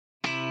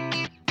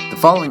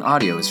following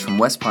audio is from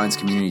West Pines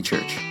Community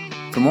Church.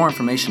 For more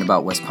information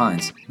about West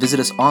Pines, visit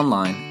us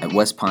online at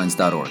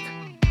westpines.org.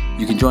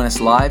 You can join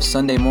us live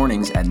Sunday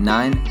mornings at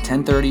 9,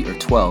 10:30, or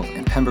 12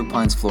 in Pembroke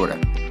Pines,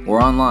 Florida,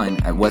 or online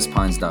at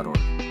westpines.org.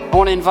 I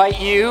want to invite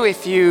you,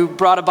 if you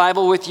brought a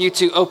Bible with you,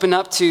 to open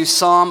up to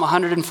Psalm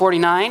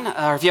 149,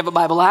 or if you have a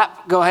Bible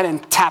app, go ahead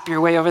and tap your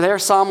way over there.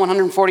 Psalm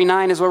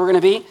 149 is where we're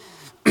going to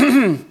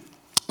be.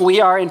 We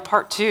are in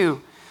part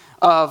 2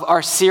 of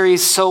our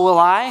series, So Will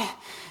I,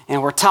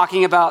 and we're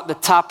talking about the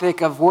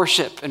topic of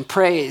worship and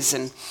praise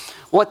and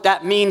what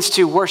that means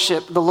to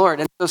worship the Lord.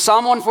 And so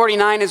Psalm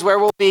 149 is where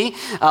we'll be.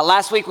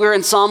 Last week we were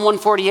in Psalm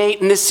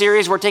 148. In this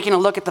series, we're taking a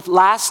look at the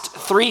last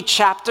 3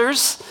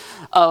 chapters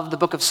of the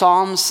book of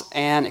Psalms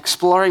and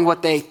exploring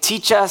what they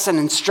teach us and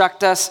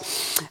instruct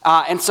us.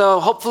 And so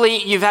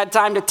hopefully you've had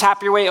time to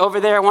tap your way over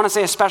there. I want to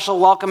say a special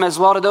welcome as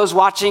well to those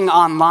watching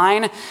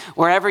online,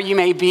 wherever you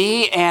may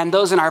be, and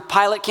those in our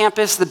pilot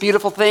campus. The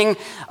beautiful thing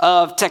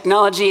of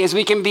technology is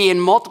we can be in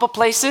multiple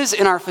places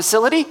in our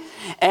facility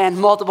and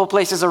multiple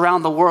places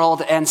around the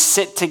world and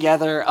sit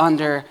together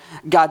under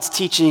God's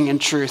teaching and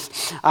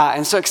truth.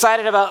 And so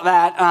excited about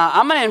that.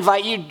 I'm going to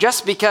invite you,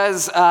 just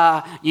because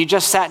you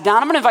just sat down,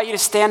 I'm going to invite you to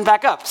stand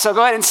back up. So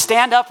go ahead and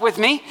stand up with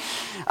me.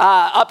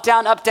 Up,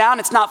 down, up, down.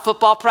 It's not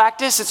football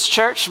practice, it's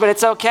church, but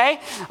it's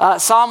okay.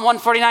 Psalm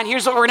 149,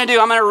 here's what we're going to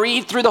do. I'm going to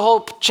read through the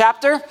whole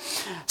chapter.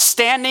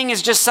 Standing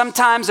is just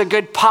sometimes a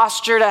good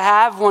posture to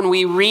have when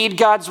we read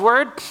God's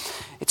word.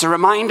 It's a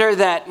reminder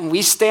that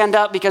we stand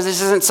up because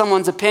this isn't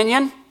someone's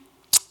opinion.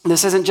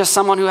 This isn't just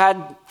someone who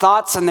had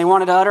thoughts and they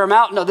wanted to utter them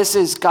out. No, this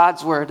is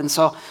God's word. And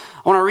so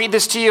I want to read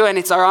this to you, and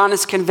it's our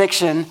honest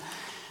conviction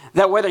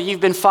that whether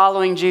you've been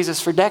following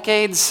Jesus for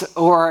decades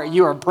or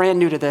you are brand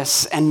new to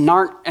this and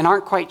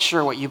aren't quite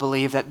sure what you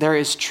believe, that there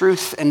is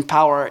truth and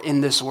power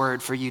in this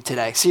word for you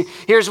today. See,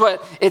 here's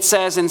what it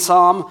says in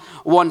Psalm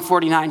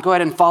 149. Go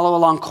ahead and follow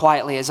along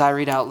quietly as I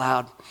read out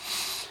loud.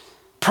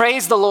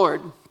 Praise the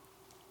Lord.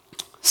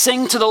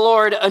 Sing to the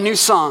Lord a new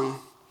song,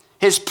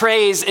 his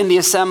praise in the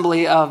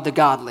assembly of the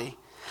godly.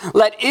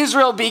 Let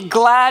Israel be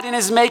glad in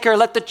his maker.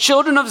 Let the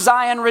children of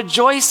Zion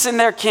rejoice in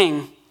their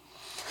king.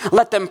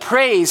 Let them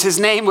praise his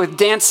name with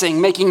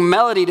dancing, making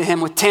melody to him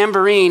with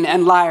tambourine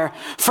and lyre.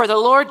 For the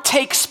Lord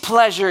takes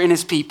pleasure in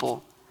his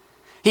people.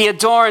 He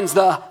adorns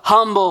the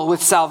humble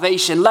with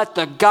salvation. Let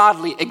the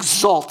godly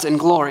exult in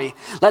glory.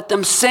 Let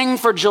them sing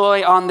for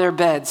joy on their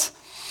beds.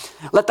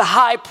 Let the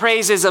high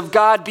praises of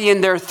God be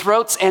in their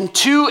throats and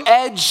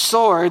 2-edged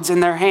swords in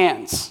their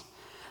hands,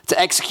 to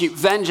execute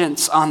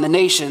vengeance on the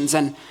nations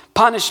and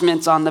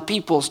punishments on the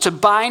peoples, to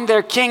bind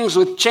their kings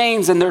with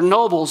chains and their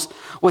nobles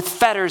with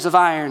fetters of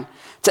iron,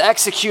 to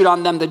execute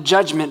on them the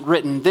judgment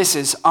written. This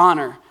is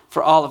honor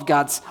for all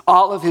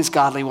of his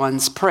godly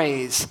ones.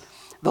 Praise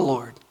the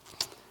Lord.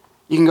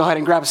 You can go ahead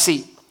and grab a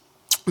seat.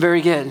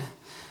 Very good.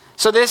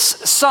 So this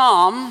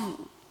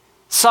Psalm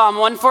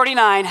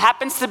 149,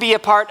 happens to be a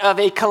part of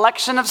a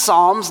collection of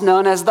psalms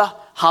known as the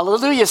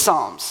Hallelujah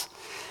Psalms.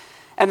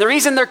 And the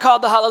reason they're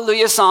called the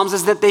Hallelujah Psalms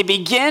is that they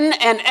begin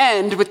and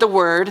end with the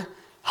word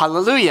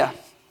hallelujah.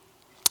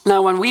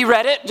 Now, when we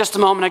read it just a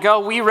moment ago,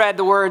 we read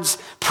the words,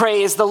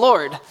 praise the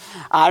Lord.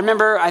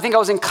 I think I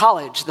was in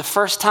college the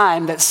first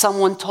time that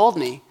someone told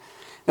me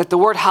that the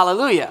word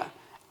hallelujah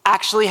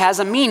actually has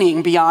a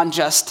meaning beyond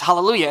just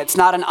hallelujah. It's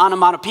not an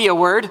onomatopoeia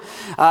word.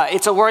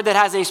 It's a word that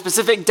has a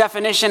specific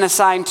definition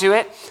assigned to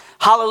it.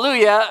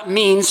 Hallelujah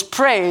means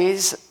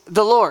praise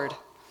the Lord.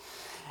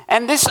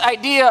 And this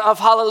idea of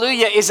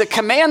hallelujah is a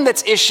command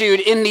that's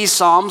issued in these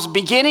psalms,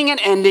 beginning and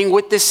ending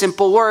with this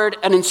simple word,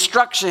 an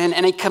instruction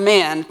and a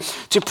command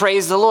to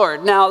praise the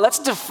Lord. Now, let's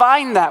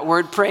define that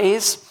word,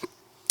 praise.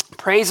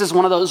 Praise is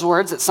one of those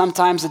words that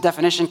sometimes the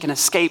definition can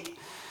escape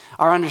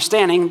our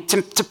understanding.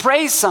 To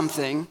praise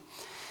something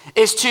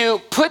is to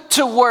put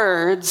to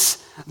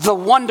words the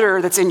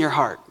wonder that's in your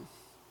heart.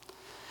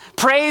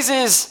 Praise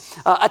is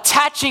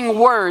attaching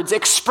words,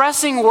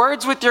 expressing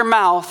words with your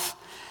mouth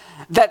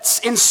that's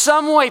in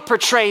some way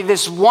portray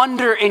this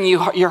wonder in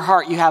your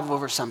heart you have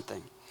over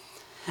something.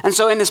 And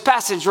so in this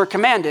passage we're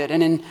commanded,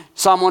 and in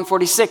Psalm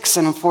 146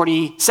 and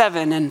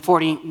 47 and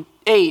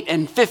 48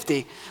 and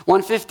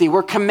 150,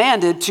 we're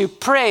commanded to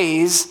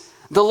praise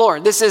the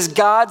Lord. This is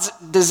God's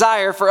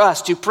desire for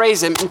us to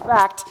praise him. In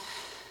fact,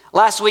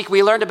 last week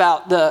we learned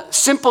about the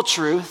simple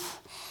truth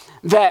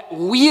that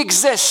we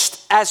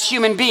exist as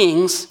human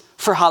beings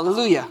for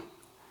hallelujah.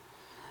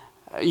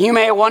 You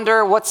may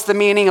wonder, what's the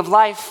meaning of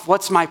life?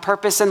 What's my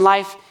purpose in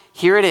life?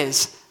 Here it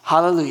is.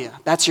 Hallelujah.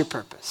 That's your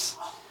purpose.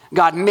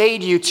 God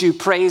made you to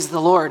praise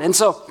the Lord. And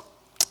so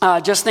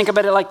just think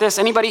about it like this.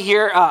 Anybody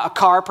here a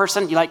car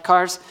person? You like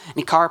cars?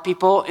 Any car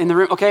people in the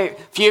room? Okay, a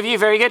few of you,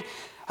 very good.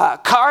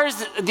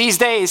 Cars these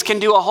days can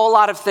do a whole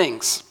lot of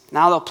things.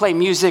 Now they'll play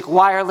music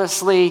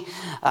wirelessly.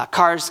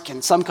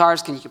 Some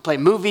cars can play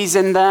movies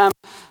in them.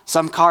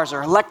 Some cars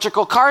are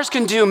electrical. Cars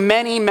can do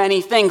many,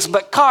 many things,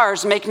 but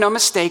cars, make no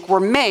mistake, were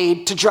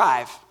made to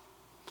drive.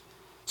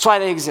 That's why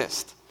they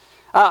exist.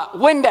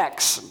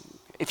 Windex,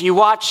 if you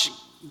watch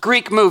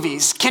Greek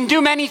movies, can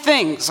do many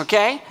things,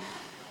 okay?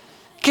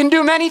 can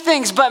do many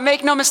things, but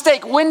make no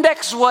mistake,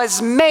 Windex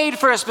was made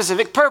for a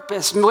specific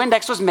purpose.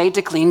 Windex was made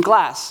to clean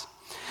glass.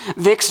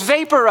 Vicks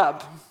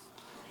VapoRub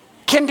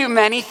can do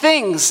many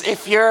things.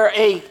 If you're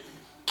a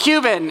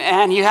Cuban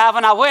and you have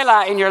an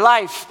abuela in your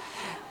life,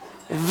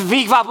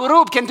 Vic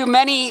Vaporub can do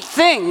many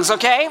things,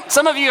 okay?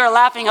 Some of you are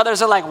laughing,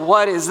 others are like,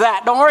 what is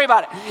that? Don't worry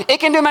about it. It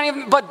can do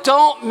many, but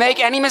don't make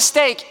any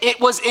mistake. It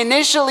was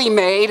initially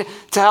made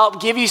to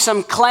help give you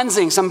some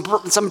cleansing,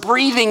 some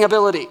breathing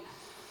ability.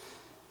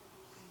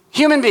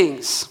 Human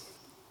beings,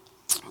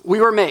 we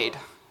were made,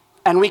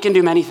 and we can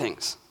do many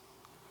things,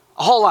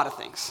 a whole lot of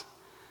things.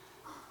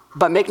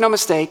 But make no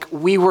mistake,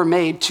 we were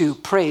made to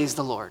praise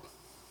the Lord.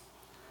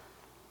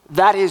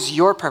 That is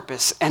your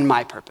purpose and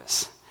my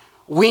purpose.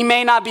 We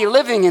may not be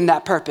living in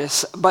that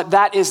purpose, but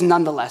that is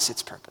nonetheless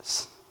its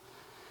purpose.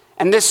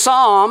 And this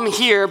psalm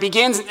here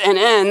begins and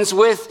ends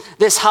with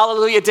this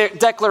hallelujah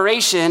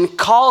declaration,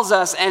 calls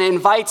us and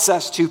invites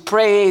us to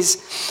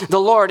praise the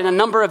Lord in a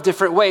number of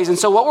different ways. And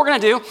so what we're going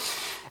to do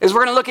is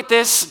we're going to look at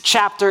this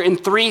chapter in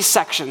 3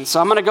 sections.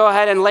 So I'm going to go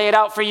ahead and lay it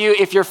out for you.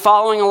 If you're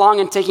following along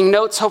and taking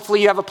notes,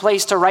 hopefully you have a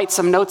place to write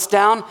some notes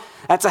down.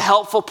 That's a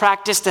helpful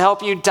practice to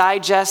help you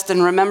digest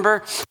and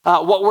remember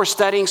what we're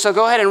studying. So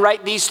go ahead and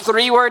write these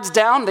 3 words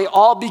down. They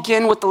all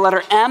begin with the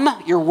letter M.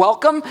 You're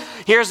welcome.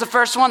 Here's the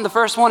first one. The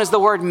first one is the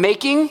word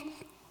making.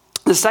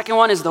 The second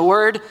one is the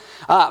word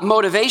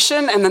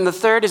motivation. And then the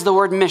third is the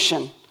word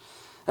mission.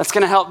 That's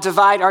going to help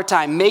divide our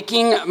time.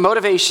 Making,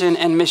 motivation,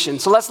 and mission.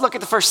 So let's look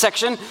at the first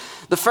section.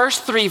 The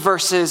first 3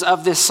 verses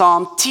of this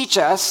psalm teach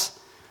us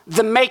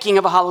the making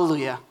of a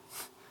hallelujah.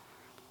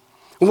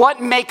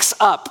 What makes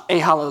up a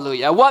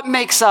hallelujah? What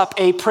makes up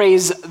a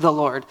praise the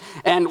Lord?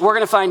 And we're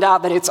going to find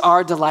out that it's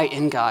our delight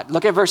in God.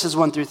 Look at verses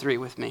 1 through 3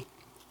 with me.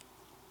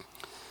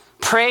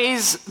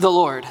 Praise the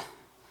Lord.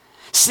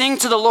 Sing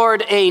to the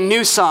Lord a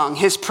new song,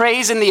 his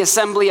praise in the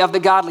assembly of the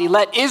godly.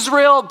 Let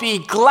Israel be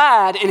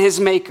glad in his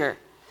maker.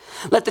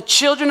 Let the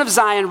children of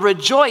Zion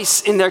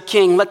rejoice in their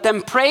king. Let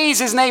them praise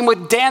his name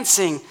with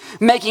dancing,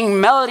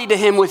 making melody to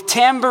him with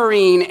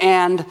tambourine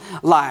and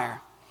lyre.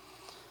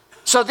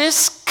 So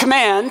this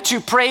command to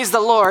praise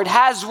the Lord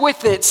has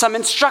with it some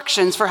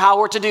instructions for how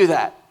we're to do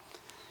that.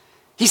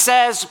 He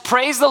says,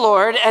 praise the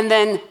Lord, and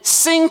then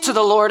sing to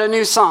the Lord a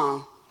new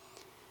song.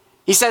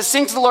 He says,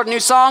 sing to the Lord a new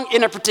song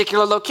in a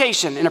particular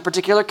location, in a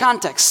particular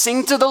context.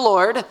 Sing to the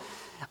Lord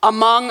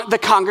among the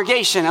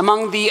congregation,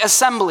 among the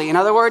assembly. In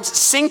other words,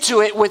 sing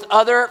to it with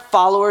other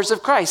followers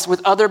of Christ,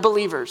 with other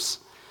believers.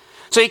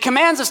 So he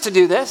commands us to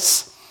do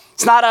this.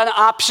 It's not an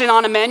option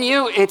on a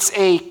menu. It's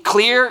a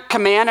clear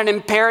command, an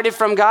imperative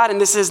from God. And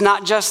this is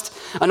not just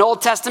an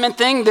Old Testament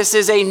thing. This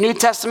is a New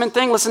Testament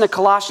thing. Listen to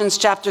Colossians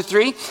chapter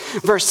 3,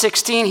 verse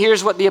 16.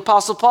 Here's what the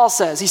Apostle Paul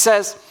says. He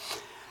says,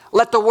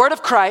 let the word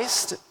of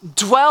Christ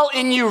dwell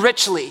in you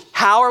richly.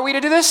 How are we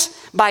to do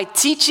this? By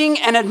teaching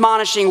and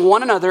admonishing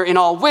one another in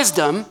all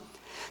wisdom,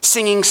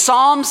 singing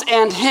psalms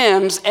and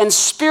hymns and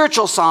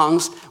spiritual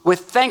songs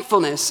with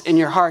thankfulness in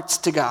your hearts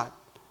to God.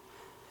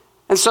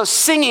 And so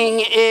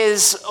singing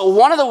is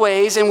one of the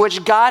ways in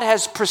which God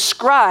has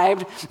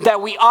prescribed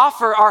that we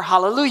offer our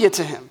hallelujah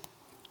to him.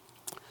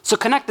 So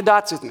connect the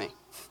dots with me.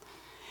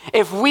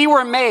 If we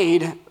were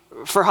made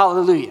for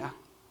hallelujah,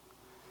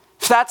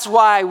 if that's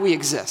why we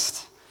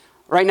exist,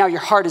 right now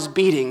your heart is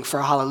beating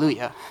for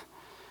hallelujah.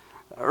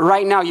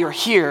 Right now you're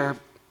here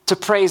to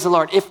praise the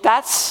Lord. If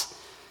that's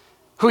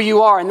who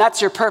you are and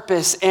that's your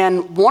purpose,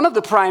 and one of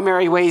the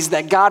primary ways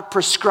that God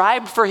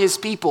prescribed for his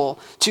people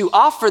to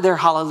offer their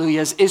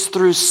hallelujahs is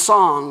through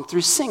song,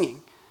 through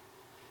singing.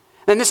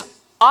 And this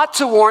ought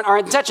to warrant our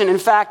attention. In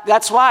fact,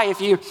 that's why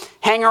if you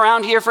hang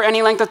around here for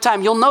any length of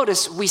time, you'll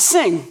notice we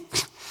sing.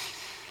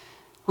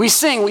 We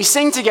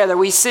sing together.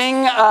 We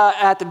sing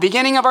at the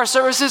beginning of our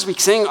services. We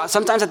sing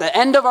sometimes at the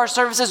end of our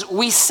services.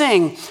 We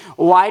sing.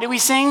 Why do we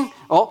sing?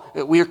 Well,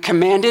 we are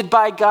commanded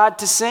by God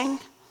to sing.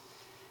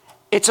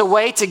 It's a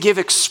way to give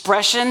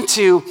expression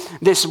to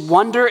this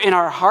wonder in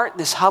our heart,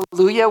 this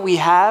hallelujah we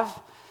have.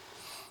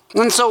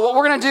 And so what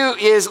we're going to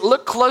do is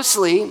look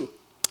closely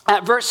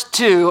at verse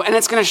 2, and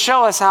it's going to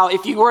show us how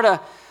if you were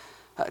to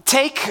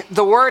take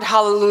the word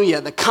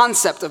hallelujah, the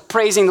concept of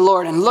praising the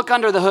Lord, and look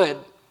under the hood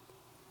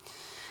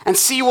and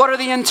see what are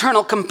the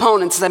internal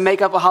components that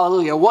make up a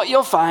hallelujah, what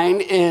you'll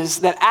find is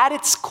that at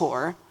its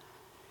core,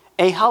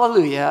 a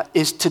hallelujah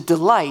is to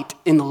delight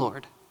in the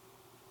Lord.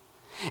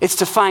 It's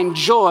to find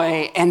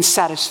joy and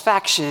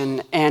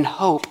satisfaction and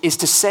hope. Is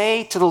to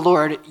say to the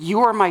Lord, you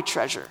are my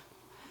treasure.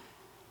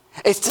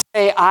 It's to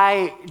say,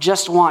 I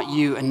just want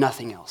you and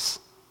nothing else.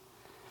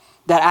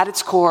 That at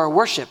its core,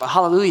 worship, a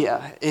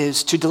hallelujah,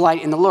 is to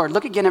delight in the Lord.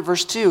 Look again at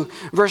verse 2.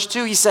 Verse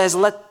 2, he says,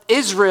 let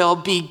Israel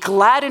be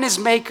glad in his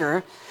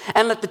maker,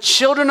 and let the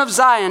children of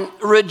Zion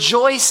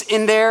rejoice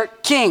in their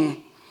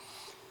king.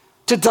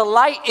 To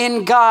delight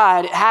in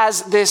God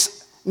has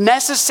this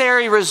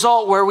necessary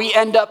result where we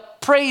end up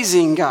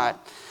praising God.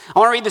 I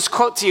want to read this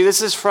quote to you.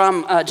 This is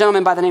from a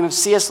gentleman by the name of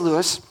C.S.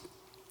 Lewis.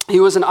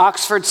 He was an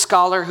Oxford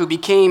scholar who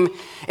became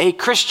a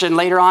Christian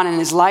later on in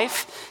his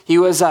life. He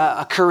was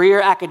a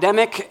career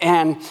academic,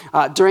 and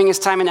during his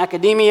time in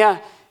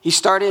academia, he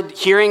started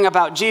hearing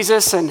about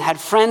Jesus and had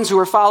friends who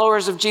were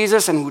followers of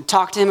Jesus and would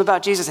talk to him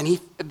about Jesus, and he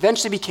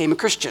eventually became a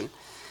Christian.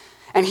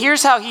 And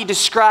here's how he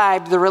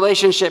described the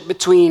relationship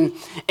between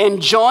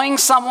enjoying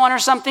someone or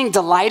something,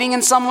 delighting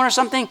in someone or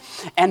something,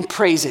 and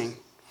praising.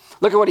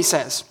 Look at what he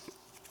says.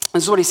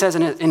 This is what he says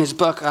in his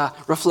book,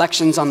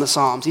 Reflections on the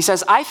Psalms. He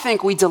says, I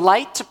think we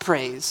delight to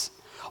praise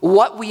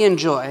what we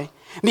enjoy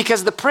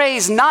because the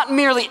praise not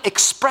merely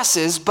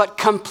expresses but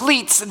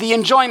completes the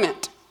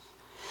enjoyment.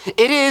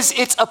 It is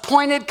its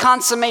appointed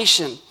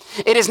consummation.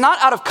 It is not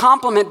out of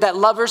compliment that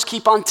lovers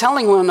keep on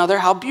telling one another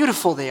how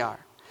beautiful they are.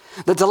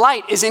 The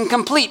delight is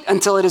incomplete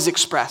until it is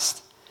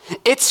expressed.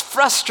 It's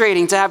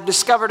frustrating to have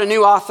discovered a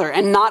new author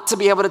and not to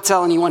be able to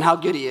tell anyone how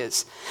good he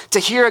is, to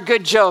hear a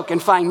good joke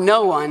and find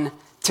no one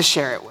to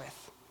share it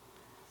with.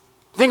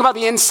 Think about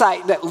the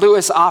insight that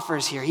Lewis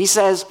offers here. He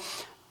says,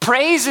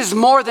 praise is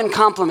more than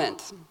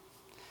compliment.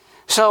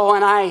 So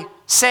when I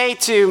say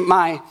to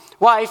my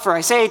wife or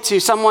I say to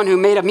someone who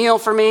made a meal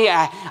for me,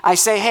 I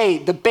say, hey,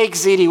 the baked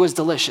ziti was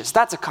delicious.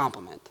 That's a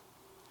compliment.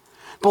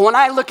 But when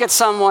I look at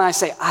someone, I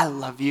say, I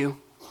love you.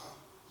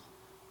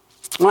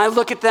 When I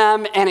look at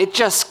them and it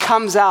just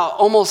comes out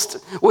almost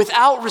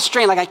without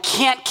restraint, like I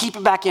can't keep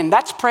it back in,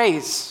 that's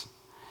praise.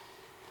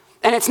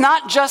 And it's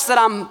not just that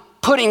I'm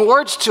putting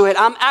words to it,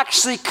 I'm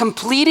actually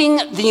completing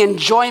the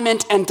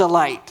enjoyment and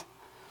delight.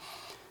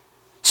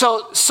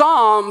 So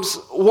Psalms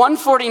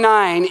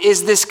 149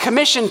 is this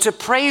commission to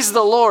praise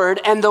the Lord,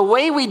 and the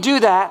way we do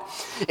that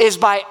is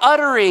by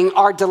uttering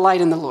our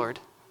delight in the Lord.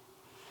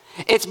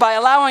 It's by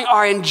allowing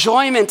our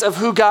enjoyment of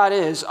who God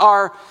is,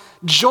 our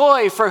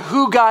joy for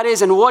who God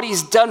is and what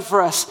he's done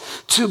for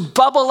us to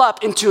bubble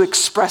up into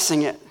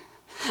expressing it.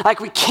 Like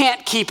we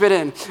can't keep it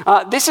in.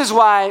 This is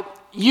why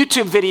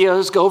YouTube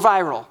videos go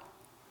viral.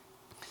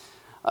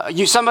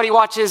 Somebody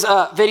watches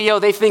a video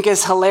they think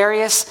is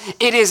hilarious.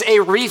 It is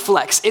a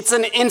reflex. It's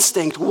an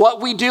instinct.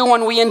 What we do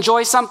when we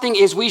enjoy something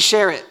is we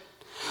share it.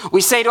 We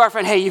say to our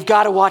friend, hey, you've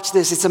got to watch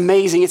this. It's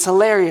amazing. It's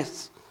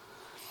hilarious.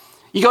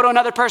 You go to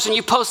another person,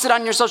 you post it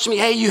on your social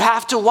media, hey, you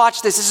have to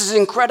watch this. This is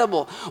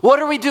incredible. What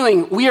are we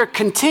doing? We are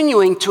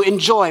continuing to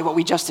enjoy what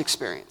we just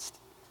experienced.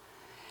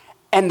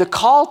 And the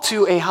call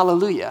to a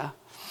hallelujah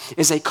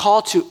is a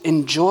call to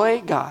enjoy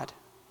God,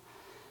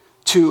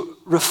 to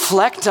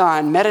reflect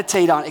on,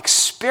 meditate on,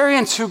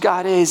 experience who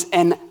God is,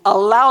 and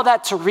allow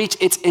that to reach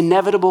its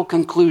inevitable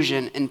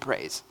conclusion in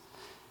praise.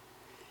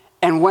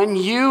 And when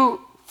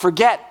you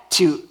forget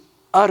to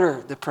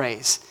utter the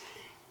praise,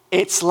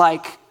 it's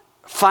like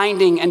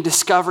finding and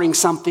discovering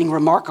something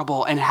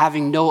remarkable and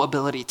having no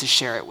ability to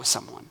share it with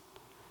someone.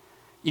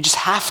 You just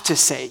have to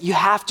say it. You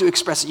have to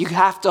express it. You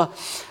have to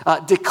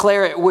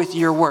declare it with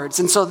your words.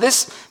 And so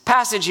this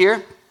passage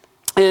here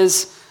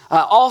is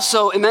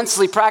also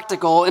immensely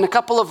practical in a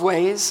couple of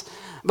ways.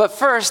 But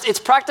first, it's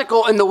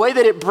practical in the way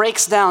that it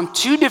breaks down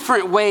two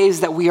different ways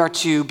that we are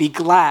to be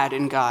glad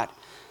in God.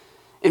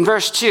 In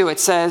verse 2, it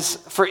says,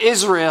 for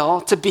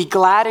Israel to be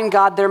glad in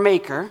God their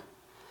maker.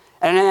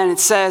 And then it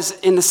says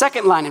in the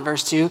second line in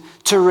verse 2,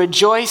 to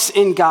rejoice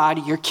in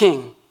God your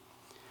king.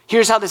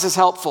 Here's how this is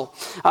helpful.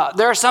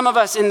 There are some of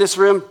us in this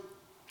room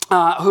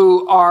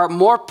who are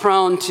more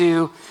prone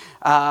to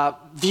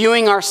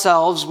viewing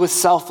ourselves with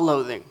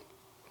self-loathing.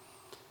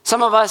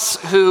 Some of us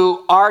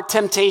who our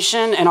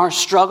temptation and our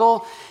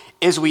struggle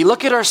is we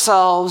look at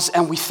ourselves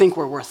and we think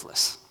we're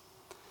worthless.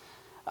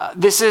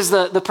 This is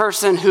the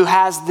person who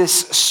has this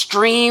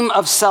stream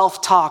of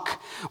self-talk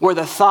where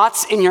the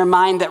thoughts in your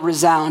mind that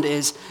resound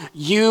is,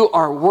 you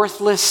are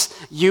worthless,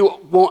 you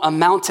won't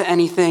amount to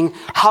anything,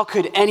 how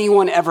could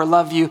anyone ever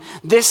love you?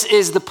 This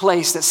is the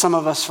place that some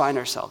of us find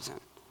ourselves in,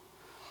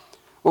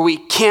 where we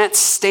can't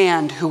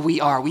stand who we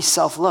are, we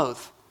self-loathe.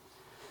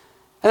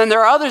 And then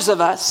there are others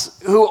of us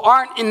who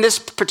aren't in this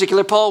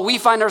particular pole, we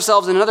find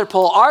ourselves in another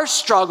pole. Our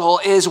struggle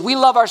is we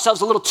love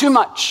ourselves a little too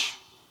much.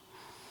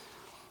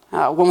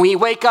 When we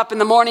wake up in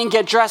the morning,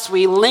 get dressed,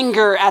 we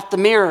linger at the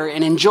mirror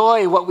and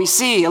enjoy what we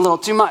see a little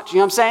too much. You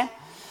know what I'm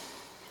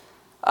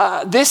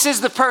saying? This is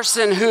the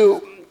person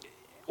who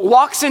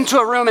walks into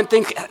a room and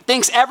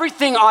thinks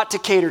everything ought to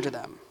cater to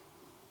them.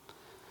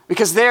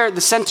 Because they're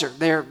the center,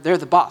 they're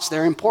the boss,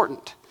 they're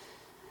important.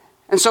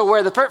 And so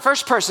where the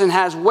first person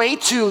has way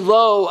too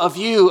low a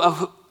view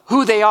of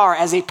who they are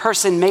as a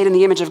person made in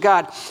the image of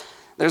God,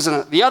 there's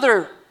the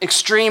other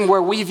extreme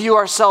where we view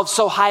ourselves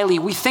so highly,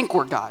 we think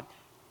we're God.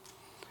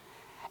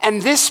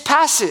 And this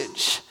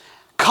passage,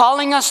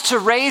 calling us to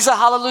raise a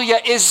hallelujah,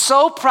 is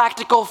so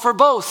practical for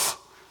both.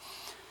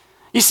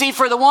 You see,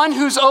 for the one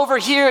who's over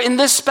here in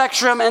this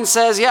spectrum and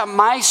says, yeah,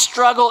 my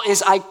struggle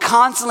is I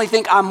constantly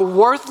think I'm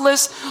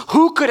worthless.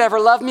 Who could ever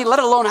love me, let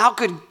alone how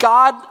could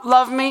God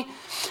love me?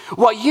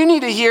 What you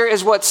need to hear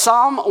is what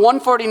Psalm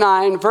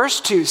 149 verse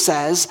 2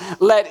 says,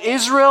 let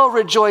Israel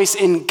rejoice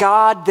in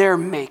God their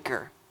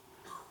maker.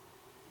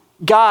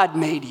 God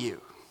made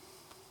you.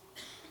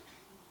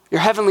 Your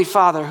heavenly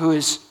Father, who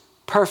is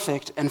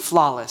perfect and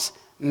flawless,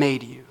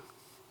 made you.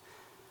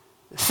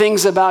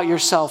 things about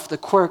yourself, the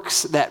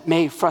quirks that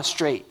may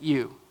frustrate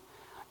you.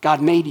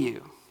 God made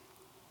you.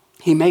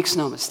 He makes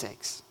no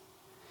mistakes.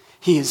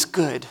 He is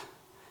good.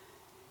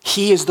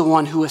 He is the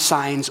one who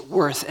assigns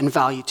worth and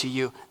value to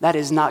you. That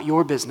is not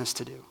your business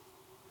to do.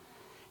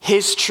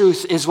 His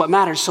truth is what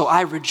matters, so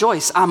I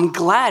rejoice. I'm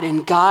glad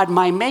in God,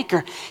 my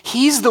maker.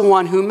 He's the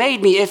one who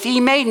made me. If he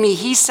made me,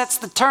 he sets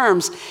the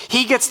terms.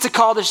 He gets to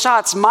call the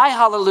shots. My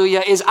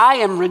hallelujah is I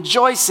am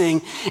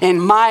rejoicing in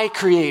my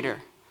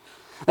creator,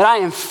 that I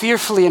am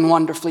fearfully and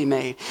wonderfully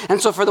made. And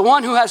so for the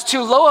one who has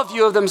too low a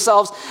view of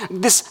themselves,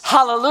 this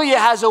hallelujah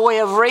has a way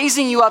of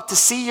raising you up to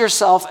see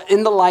yourself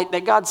in the light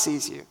that God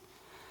sees you.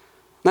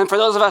 Then for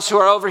those of us who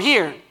are over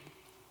here,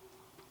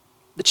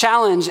 the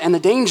challenge and the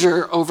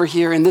danger over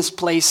here in this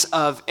place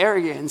of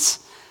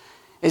arrogance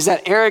is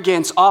that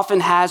arrogance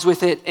often has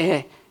with it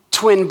a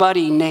twin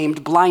buddy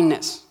named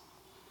blindness.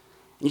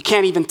 You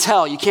can't even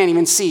tell, you can't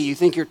even see, you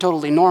think you're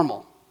totally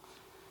normal.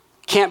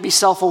 Can't be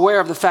self-aware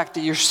of the fact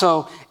that you're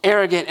so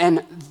arrogant,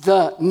 and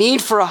the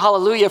need for a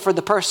hallelujah for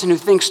the person who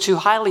thinks too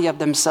highly of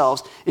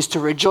themselves is to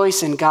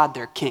rejoice in God,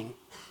 their king.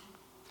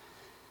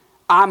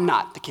 I'm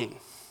not the king.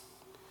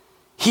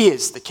 He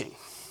is the king.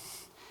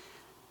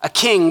 A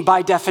king,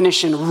 by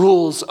definition,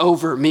 rules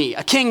over me.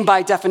 A king,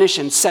 by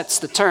definition, sets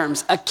the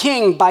terms. A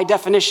king, by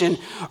definition,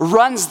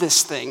 runs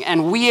this thing.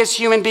 And we as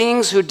human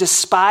beings who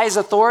despise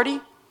authority,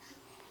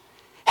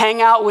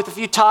 hang out with a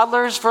few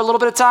toddlers for a little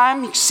bit of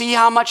time, you see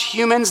how much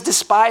humans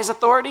despise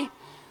authority?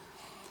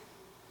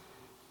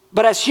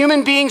 But as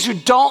human beings who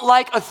don't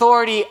like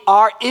authority,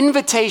 our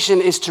invitation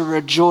is to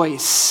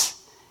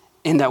rejoice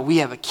in that we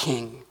have a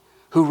king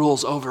who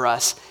rules over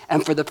us.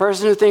 And for the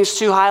person who thinks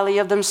too highly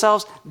of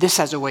themselves, this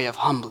has a way of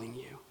humbling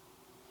you,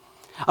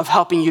 of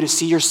helping you to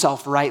see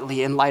yourself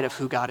rightly in light of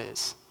who God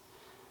is.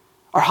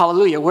 Or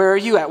hallelujah, where are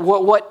you at?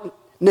 What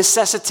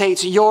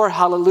necessitates your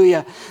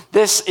hallelujah?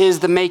 This is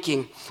the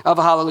making of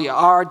a hallelujah,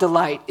 our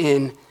delight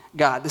in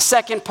God. The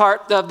second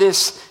part of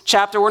this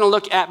chapter, we're going to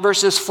look at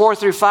verses 4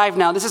 through 5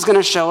 now. This is going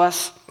to show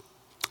us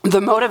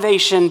the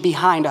motivation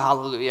behind a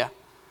hallelujah.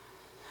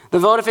 The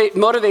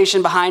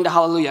motivation behind a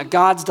hallelujah,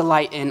 God's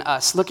delight in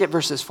us. Look at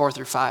verses 4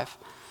 through 5.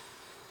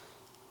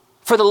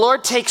 For the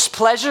Lord takes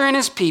pleasure in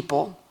his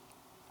people.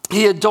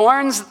 He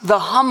adorns the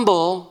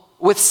humble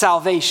with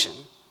salvation.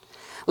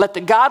 Let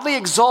the godly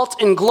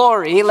exult in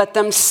glory. Let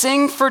them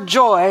sing for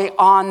joy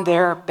on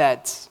their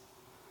beds.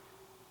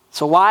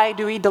 So why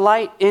do we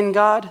delight in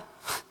God?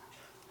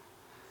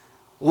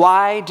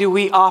 Why do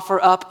we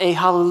offer up a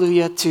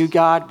hallelujah to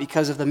God?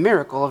 Because of the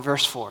miracle of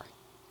verse 4.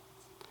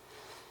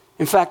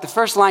 In fact, the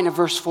first line of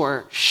verse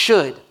 4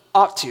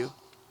 ought to,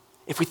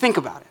 if we think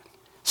about it,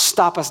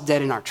 stop us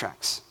dead in our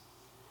tracks.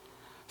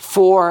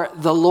 For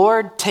the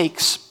Lord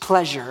takes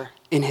pleasure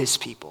in his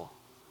people.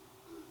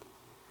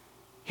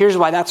 Here's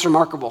why that's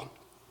remarkable.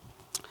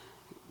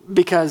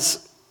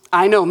 Because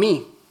I know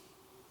me,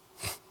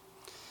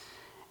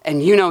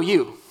 and you know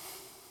you.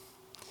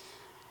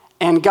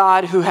 And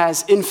God, who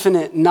has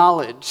infinite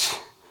knowledge,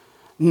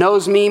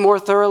 knows me more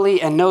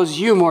thoroughly and knows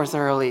you more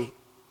thoroughly.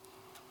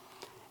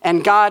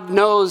 And God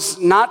knows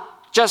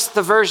not just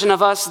the version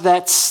of us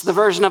that's the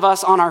version of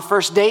us on our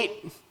first date.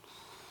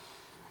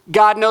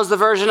 God knows the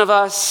version of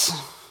us,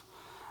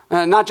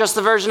 not just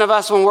the version of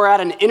us when we're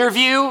at an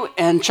interview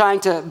and trying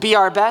to be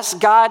our best.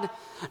 God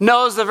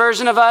knows the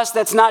version of us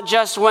that's not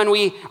just when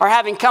we are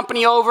having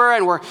company over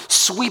and we're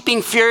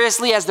sweeping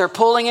furiously as they're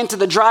pulling into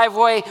the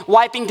driveway,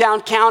 wiping down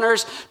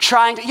counters,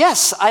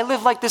 yes, I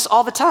live like this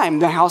all the time.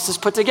 The house is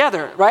put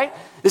together, right?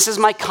 This is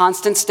my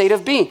constant state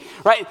of being,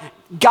 right?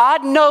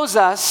 God knows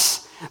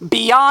us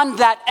beyond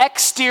that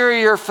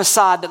exterior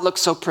facade that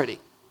looks so pretty.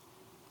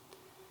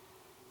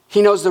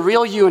 He knows the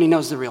real you and he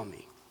knows the real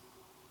me.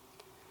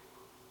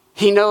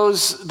 He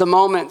knows the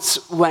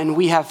moments when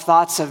we have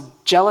thoughts of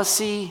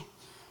jealousy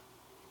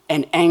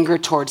and anger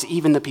towards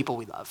even the people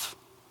we love.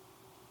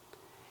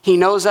 He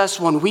knows us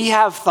when we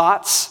have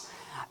thoughts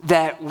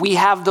that we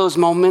have those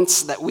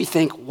moments that we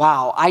think,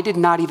 wow, I did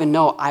not even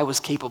know I was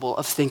capable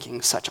of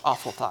thinking such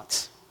awful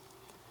thoughts.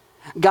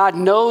 God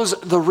knows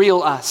the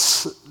real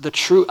us, the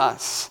true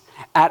us,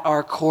 at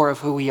our core of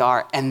who we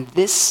are. And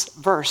this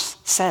verse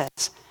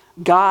says,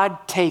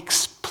 God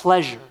takes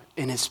pleasure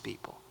in his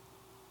people.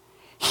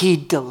 He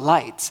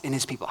delights in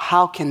his people.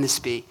 How can this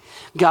be?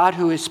 God,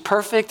 who is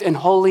perfect and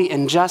holy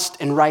and just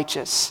and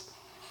righteous,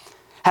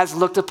 has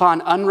looked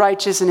upon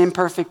unrighteous and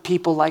imperfect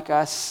people like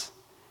us.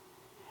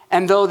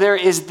 And though there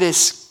is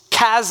this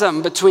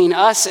chasm between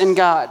us and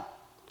God,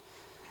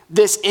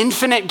 this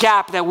infinite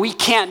gap that we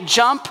can't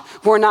jump,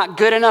 we're not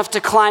good enough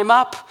to climb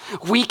up,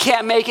 we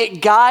can't make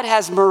it, God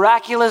has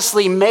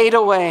miraculously made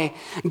a way.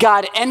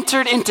 God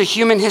entered into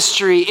human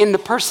history in the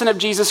person of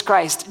Jesus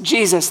Christ,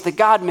 Jesus, the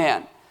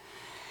God-man.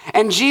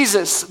 And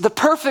Jesus, the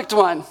perfect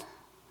one,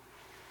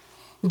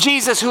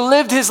 Jesus who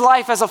lived his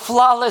life as a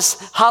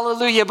flawless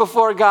hallelujah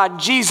before God,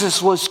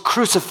 Jesus was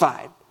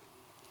crucified.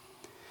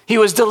 He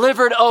was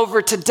delivered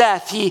over to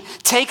death. He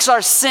takes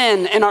our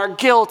sin and our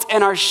guilt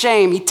and our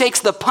shame. He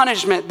takes the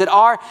punishment that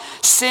our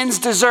sins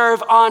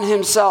deserve on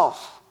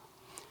himself.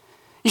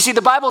 You see,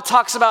 the Bible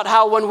talks about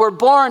how when we're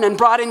born and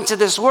brought into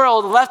this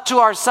world, left to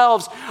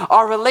ourselves,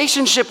 our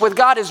relationship with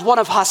God is one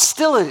of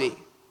hostility.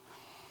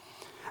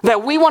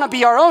 That we want to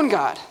be our own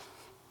God.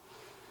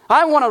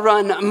 I want to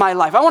run my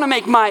life. I want to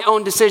make my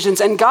own decisions.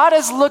 And God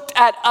has looked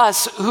at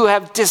us who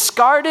have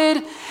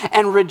discarded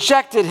and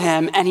rejected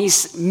him, and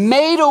he's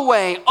made a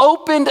way,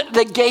 opened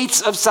the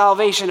gates of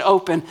salvation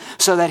open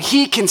so that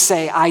he can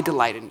say, I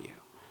delight in you.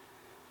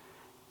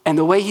 And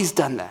the way he's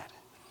done that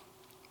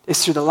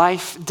is through the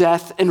life,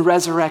 death, and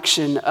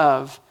resurrection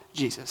of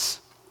Jesus.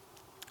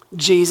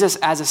 Jesus,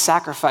 as a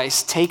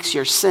sacrifice, takes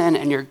your sin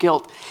and your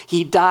guilt.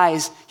 He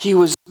dies. He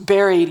was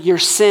buried. Your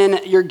sin,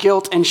 your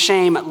guilt, and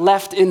shame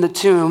left in the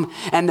tomb.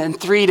 And then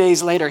 3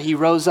 days later, he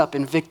rose up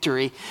in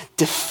victory,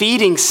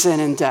 defeating sin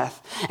and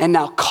death, and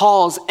now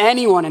calls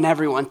anyone and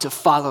everyone to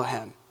follow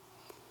him.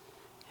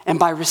 And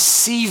by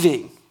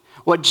receiving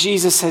what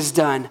Jesus has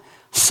done,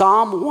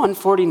 Psalm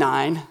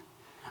 149,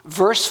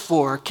 verse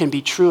 4 can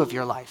be true of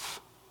your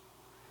life.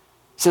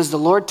 It says, the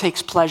Lord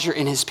takes pleasure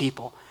in his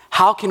people.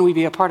 How can we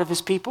be a part of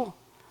his people?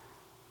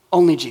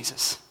 Only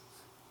Jesus.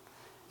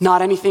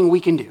 Not anything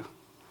we can do.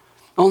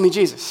 Only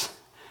Jesus.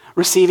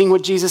 Receiving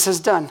what Jesus has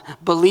done.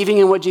 Believing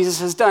in what Jesus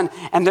has done.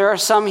 And there are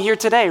some here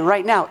today,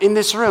 right now, in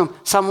this room,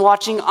 some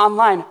watching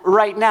online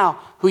right now,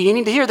 who you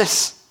need to hear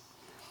this.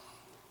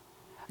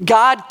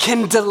 God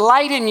can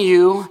delight in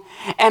you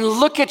and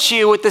look at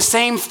you with the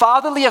same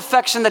fatherly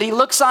affection that he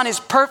looks on his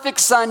perfect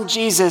son,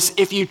 Jesus,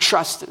 if you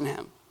trust in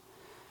him.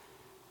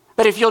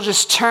 That if you'll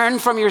just turn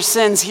from your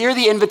sins, hear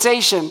the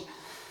invitation.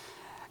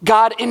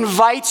 God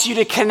invites you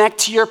to connect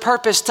to your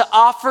purpose, to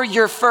offer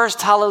your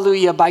first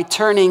hallelujah by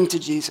turning to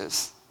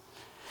Jesus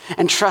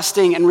and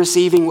trusting and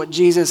receiving what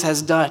Jesus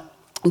has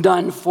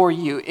done for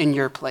you in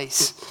your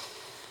place.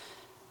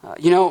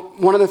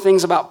 One of the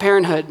things about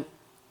parenthood,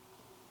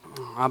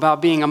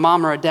 about being a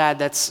mom or a dad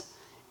that's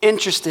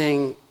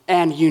interesting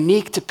and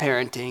unique to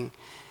parenting,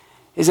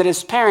 is that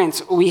as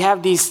parents, we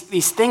have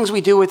these things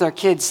we do with our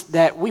kids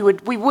that we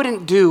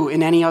wouldn't do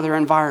in any other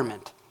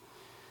environment,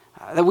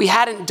 that we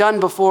hadn't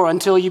done before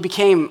until you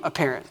became a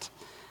parent.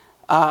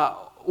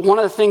 One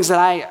of the things that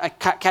I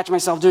catch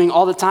myself doing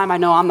all the time, I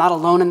know I'm not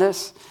alone in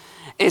this,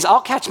 is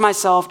I'll catch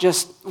myself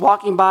just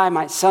walking by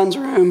my son's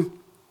room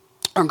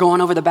or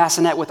going over the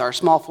bassinet with our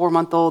small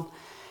 4-month-old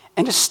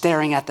and just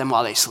staring at them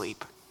while they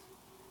sleep.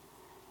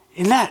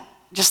 Isn't that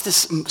just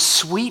this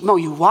sweet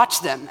moment? You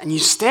watch them and you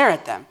stare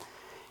at them.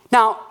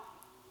 Now,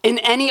 in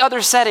any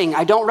other setting,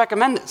 I don't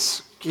recommend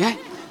this, okay?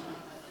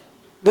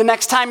 The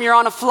next time you're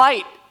on a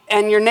flight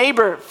and your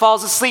neighbor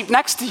falls asleep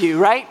next to you,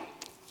 right?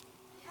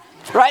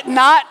 Right?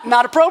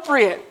 Not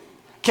appropriate,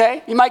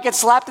 okay? You might get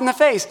slapped in the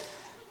face.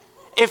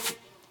 If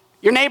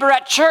your neighbor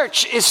at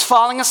church is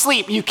falling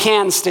asleep, you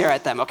can stare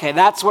at them, okay?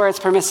 That's where it's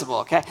permissible,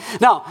 okay?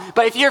 No,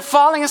 but if you're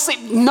falling asleep,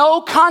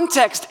 no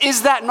context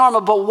is that normal.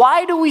 But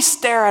why do we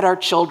stare at our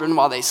children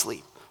while they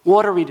sleep?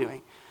 What are we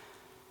doing?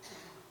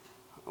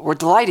 We're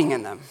delighting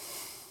in them.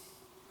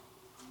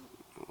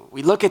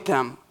 We look at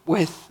them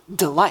with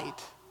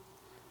delight.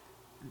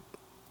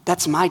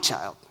 That's my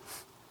child.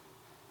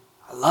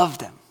 I love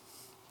them.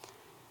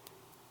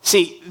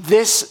 See,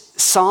 this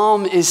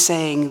psalm is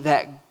saying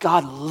that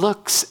God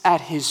looks at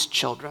his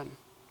children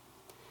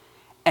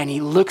and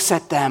he looks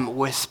at them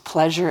with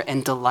pleasure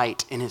and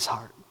delight in his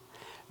heart.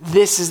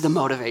 This is the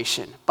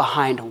motivation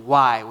behind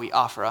why we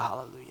offer a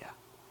hallelujah.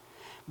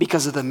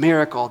 Because of the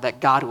miracle that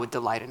God would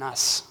delight in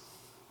us.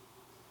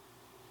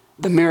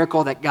 The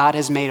miracle that God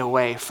has made a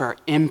way for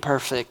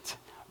imperfect,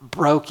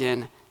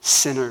 broken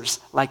sinners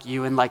like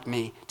you and like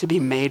me to be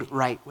made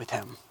right with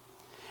him.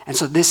 And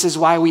so this is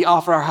why we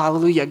offer our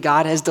hallelujah.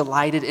 God has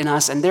delighted in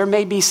us. And there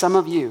may be some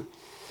of you,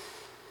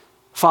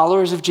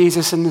 followers of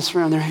Jesus in this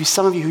room, there may be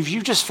some of you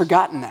you've just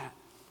forgotten that.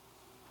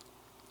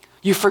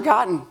 You've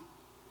forgotten.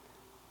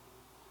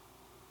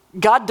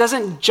 God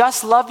doesn't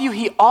just love you,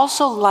 he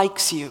also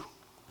likes you.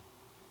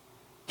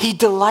 He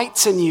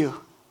delights in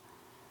you.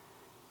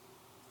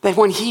 That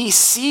when he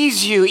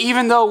sees you,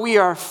 even though we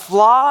are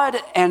flawed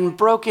and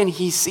broken,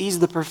 he sees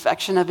the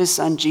perfection of his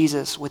son,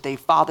 Jesus, with a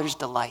father's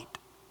delight.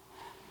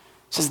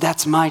 He says,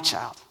 that's my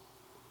child.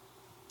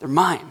 They're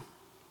mine.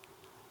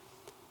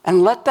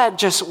 And let that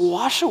just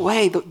wash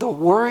away the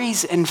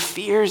worries and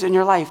fears in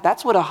your life.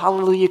 That's what a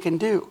hallelujah can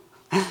do.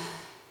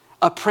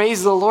 A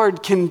praise the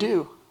Lord can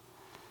do.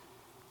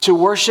 To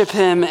worship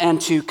him and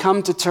to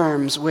come to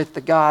terms with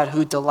the God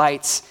who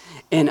delights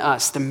in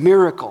us. The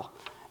miracle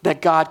that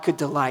God could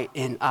delight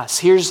in us.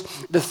 Here's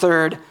the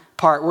third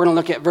part. We're going to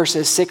look at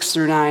verses 6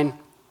 through 9.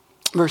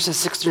 Verses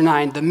 6 through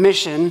 9. The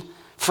mission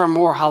for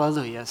more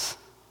hallelujahs.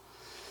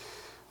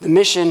 The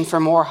mission for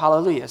more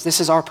hallelujahs. This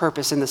is our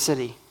purpose in the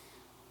city.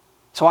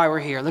 That's why we're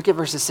here. Look at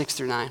verses 6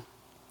 through 9.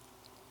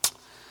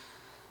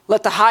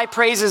 Let the high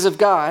praises of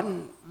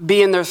God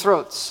be in their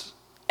throats,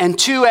 and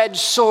two-edged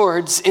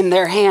swords in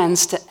their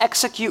hands to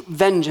execute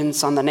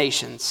vengeance on the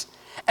nations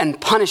and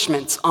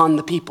punishments on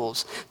the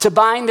peoples, to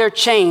bind their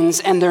chains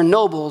and their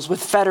nobles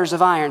with fetters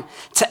of iron,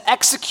 to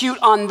execute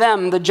on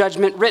them the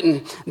judgment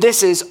written.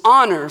 This is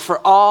honor for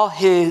all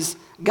his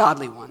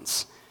godly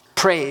ones.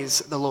 praise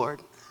the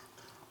Lord.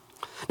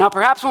 Now,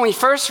 perhaps when we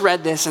first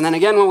read this, and then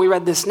again when we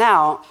read this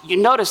now, you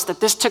notice that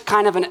this took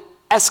kind of an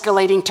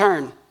escalating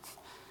turn.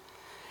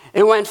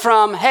 It went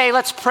from, hey,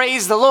 let's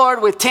praise the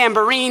Lord with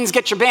tambourines,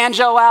 get your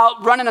banjo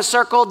out, run in a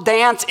circle,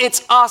 dance,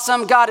 it's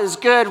awesome, God is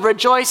good,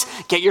 rejoice,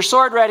 get your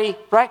sword ready,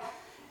 right?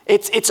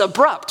 It's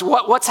abrupt.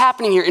 What's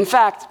happening here? In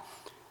fact,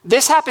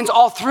 this happens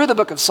all through the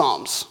book of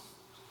Psalms.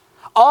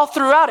 All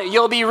throughout it,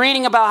 you'll be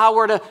reading about how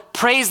we're to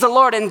praise the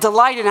Lord and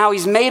delight in how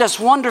he's made us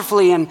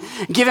wonderfully and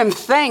give him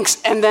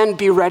thanks and then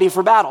be ready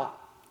for battle.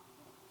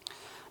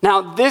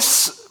 Now,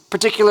 this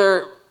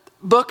particular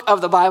book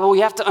of the Bible, we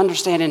have to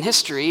understand in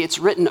history, it's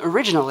written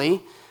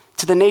originally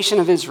to the nation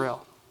of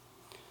Israel.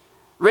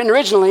 Written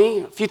originally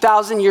a few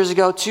thousand years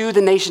ago to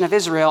the nation of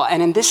Israel,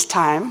 and in this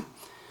time,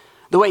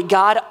 the way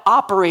God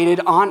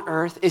operated on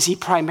earth is he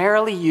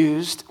primarily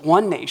used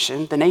one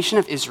nation, the nation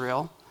of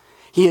Israel.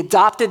 He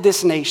adopted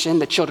this nation,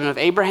 the children of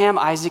Abraham,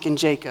 Isaac, and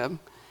Jacob,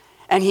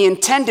 and he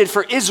intended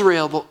for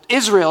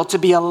Israel to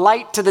be a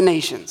light to the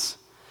nations,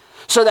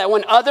 so that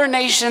when other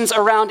nations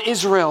around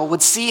Israel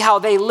would see how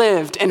they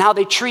lived and how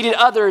they treated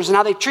others and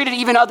how they treated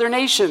even other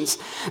nations,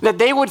 that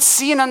they would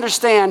see and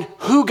understand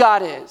who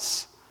God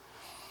is.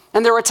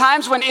 And there were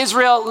times when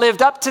Israel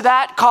lived up to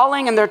that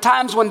calling, and there are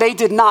times when they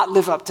did not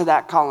live up to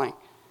that calling.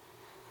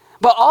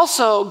 But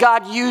also,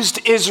 God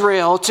used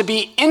Israel to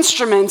be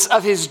instruments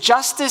of his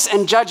justice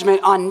and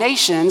judgment on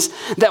nations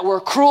that were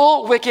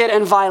cruel, wicked,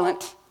 and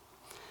violent,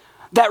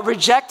 that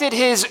rejected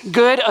his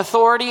good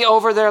authority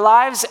over their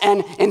lives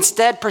and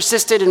instead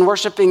persisted in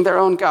worshiping their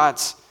own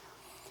gods.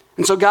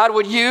 And so God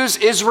would use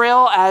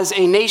Israel as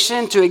a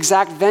nation to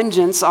exact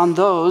vengeance on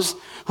those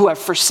who have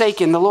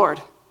forsaken the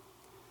Lord.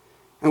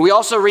 And we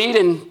also read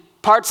in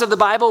parts of the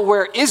Bible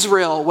where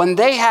Israel, when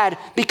they had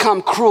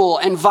become cruel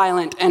and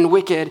violent and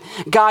wicked,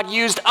 God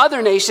used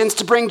other nations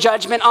to bring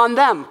judgment on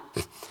them.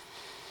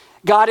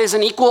 God is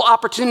an equal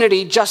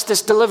opportunity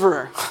justice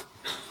deliverer.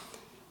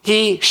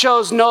 He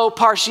shows no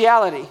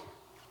partiality.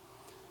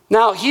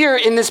 Now, here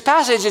in this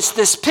passage, it's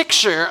this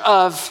picture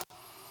of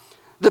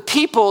the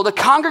people, the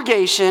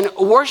congregation,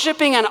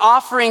 worshiping and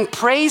offering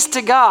praise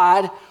to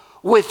God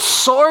with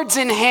swords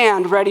in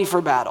hand, ready for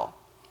battle.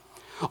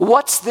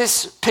 What's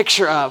this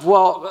picture of?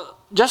 Well,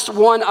 just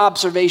one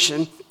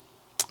observation.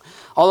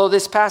 Although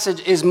this passage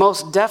is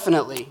most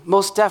definitely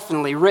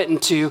written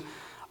to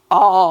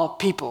all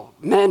people,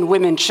 men,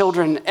 women,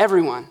 children,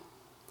 everyone.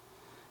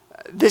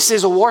 This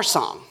is a war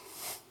song.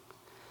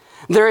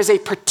 There is a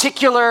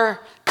particular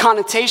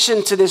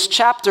connotation to this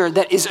chapter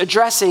that is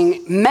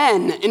addressing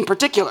men in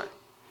particular.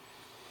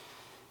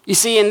 You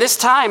see, in this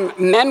time,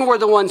 men were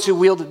the ones who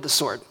wielded the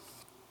sword.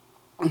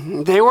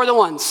 They were the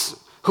ones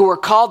who were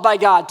called by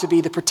God to be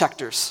the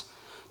protectors,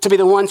 to be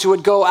the ones who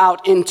would go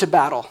out into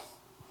battle.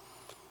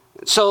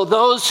 So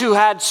those who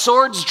had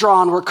swords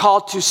drawn were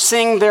called to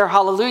sing their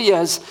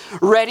hallelujahs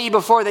ready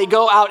before they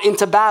go out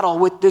into battle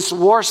with this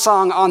war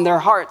song on their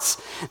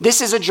hearts.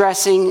 This is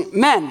addressing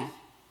men.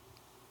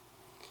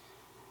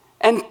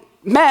 And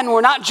men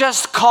were not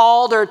just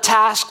called or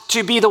tasked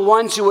to be the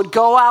ones who would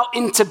go out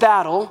into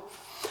battle,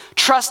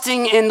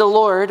 trusting in the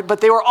Lord, but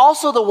they were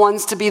also the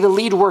ones to be the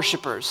lead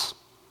worshipers.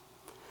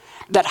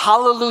 That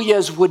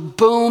hallelujahs would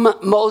boom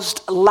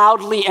most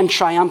loudly and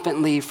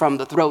triumphantly from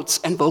the throats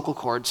and vocal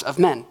cords of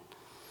men.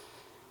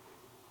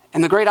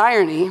 And the great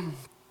irony,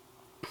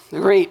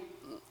 the great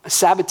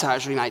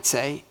sabotage, we might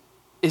say,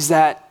 is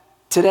that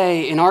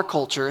today in our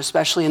culture,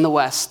 especially in the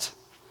West,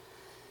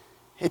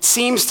 it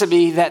seems to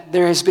be that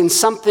there has been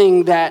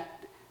something that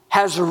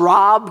has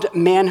robbed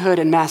manhood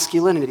and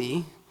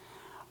masculinity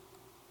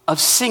of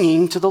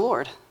singing to the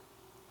Lord.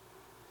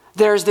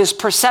 There's this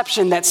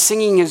perception that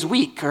singing is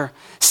weak, or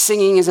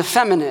singing is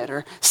effeminate,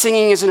 or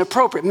singing is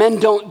inappropriate. Men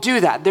don't do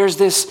that. There's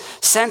this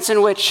sense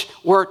in which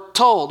we're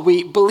told,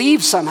 we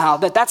believe somehow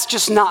that that's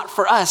just not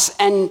for us.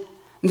 And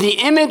the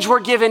image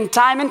we're given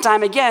time and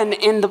time again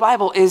in the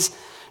Bible is,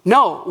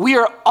 no, we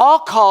are all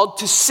called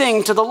to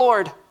sing to the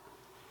Lord.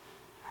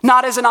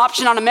 Not as an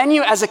option on a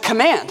menu, as a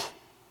command.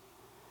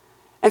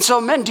 And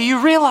so men, do you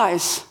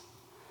realize,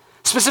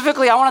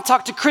 specifically I want to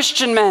talk to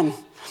Christian men,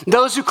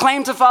 those who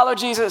claim to follow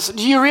Jesus,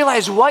 do you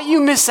realize what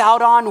you miss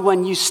out on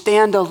when you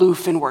stand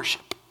aloof in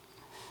worship?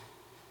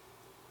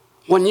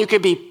 When you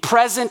could be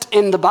present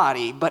in the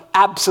body, but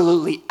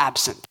absolutely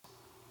absent.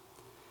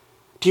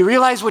 Do you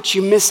realize what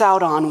you miss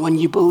out on when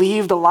you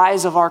believe the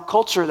lies of our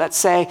culture that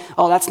say,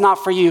 oh, that's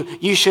not for you,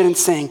 you shouldn't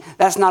sing,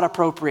 that's not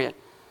appropriate?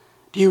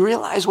 Do you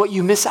realize what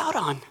you miss out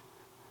on?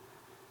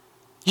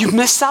 You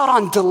miss out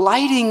on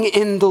delighting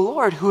in the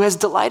Lord who has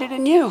delighted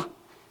in you.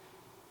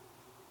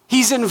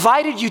 He's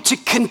invited you to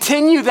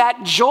continue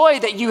that joy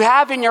that you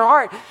have in your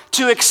heart,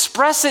 to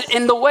express it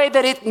in the way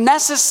that it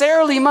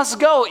necessarily must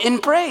go, in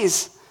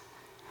praise.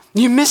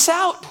 You miss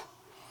out.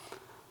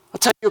 I'll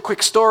tell you a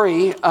quick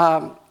story.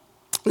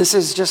 This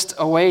is just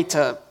a way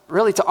to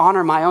really to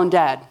honor my own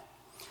dad.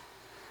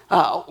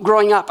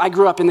 Growing up, I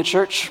grew up in the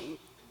church.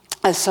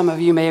 as some of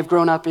you may have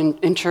grown up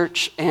in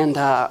church. And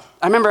I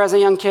remember as a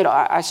young kid,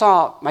 I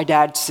saw my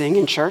dad sing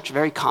in church, a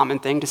very common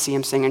thing to see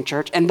him sing in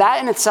church. And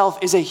that in itself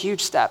is a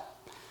huge step.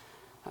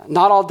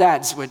 Not all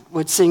dads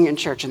would sing in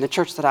church, in the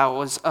church that I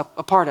was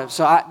a part of.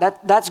 So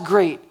that's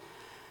great.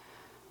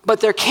 But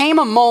there came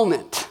a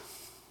moment,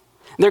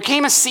 there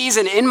came a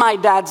season in my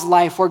dad's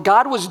life where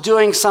God was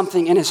doing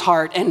something in his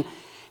heart, and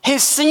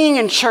his singing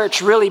in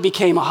church really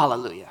became a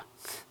hallelujah.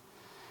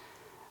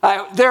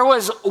 There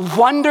was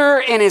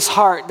wonder in his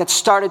heart that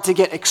started to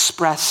get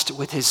expressed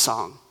with his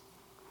song.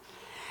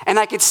 And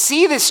I could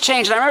see this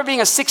change. And I remember being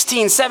a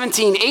 16,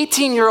 17,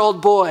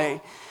 18-year-old boy.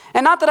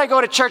 And not that I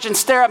go to church and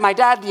stare at my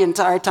dad the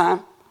entire time.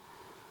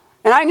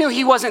 And I knew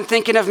he wasn't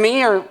thinking of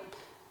me or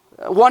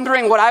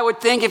wondering what I would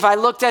think if I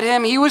looked at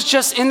him. He was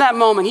just in that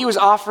moment, he was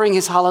offering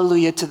his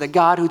hallelujah to the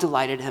God who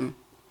delighted him.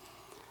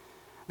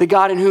 The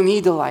God in whom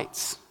he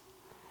delights.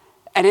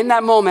 And in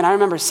that moment, I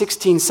remember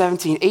 16,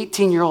 17,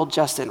 18-year-old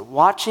Justin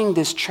watching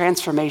this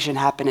transformation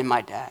happen in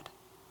my dad.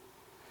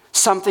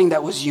 Something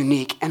that was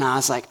unique. And I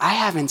was like, I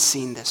haven't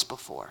seen this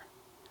before.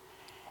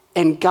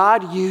 And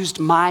God used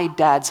my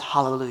dad's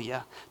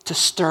hallelujah to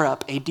stir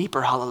up a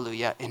deeper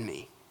hallelujah in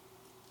me.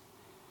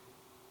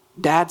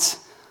 Dads,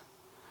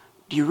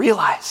 do you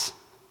realize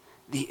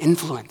the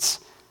influence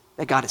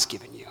that God has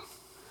given you?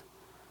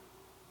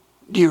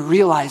 Do you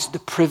realize the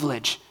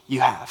privilege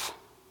you have?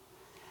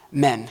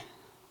 Men,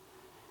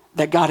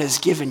 that God has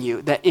given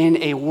you, that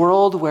in a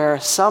world where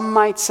some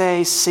might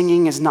say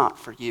singing is not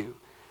for you,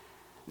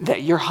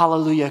 that your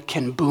hallelujah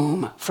can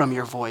boom from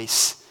your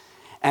voice.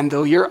 And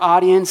though your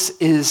audience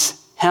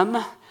is him,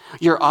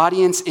 your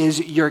audience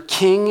is your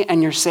king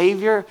and your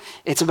savior,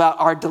 it's about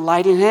our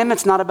delight in him.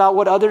 It's not about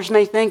what others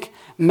may think.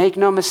 Make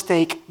no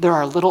mistake, there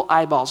are little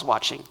eyeballs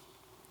watching.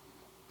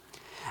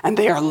 And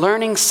they are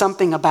learning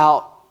something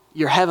about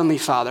your heavenly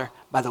Father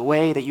by the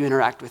way that you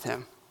interact with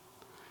him.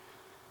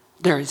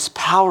 There is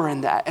power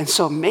in that. And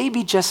so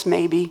maybe, just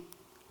maybe,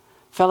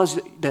 fellas,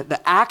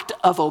 the act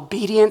of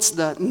obedience,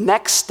 the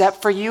next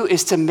step for you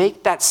is to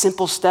make that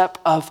simple step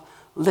of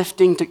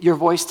lifting your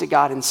voice to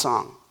God in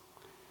song.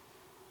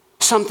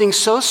 Something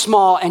so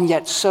small and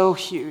yet so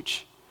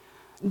huge.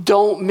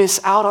 Don't miss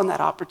out on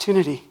that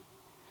opportunity.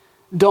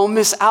 Don't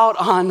miss out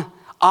on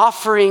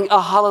offering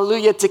a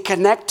hallelujah to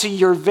connect to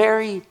your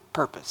very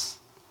purpose.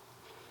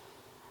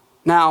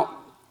 Now,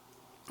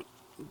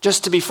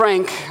 just to be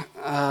frank,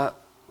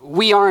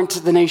 we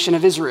aren't the nation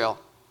of Israel.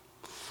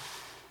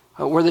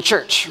 We're the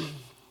church.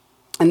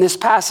 And this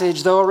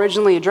passage, though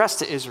originally addressed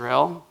to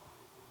Israel,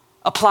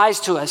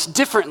 applies to us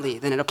differently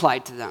than it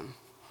applied to them.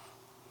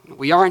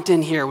 We aren't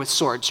in here with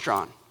swords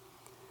drawn.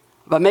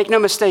 But make no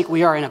mistake,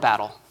 we are in a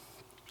battle.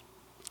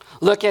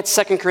 Look at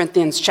 2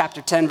 Corinthians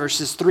chapter 10,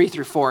 verses 3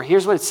 through 4.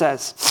 Here's what it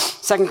says.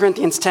 2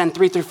 Corinthians 10,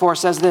 3 through 4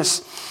 says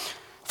this.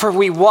 For though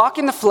we walk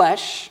in the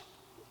flesh,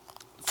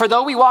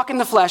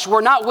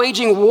 we're not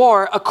waging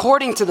war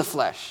according to the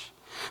flesh.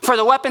 For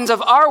the weapons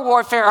of our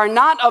warfare are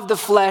not of the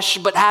flesh,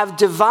 but have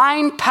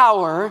divine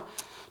power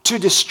to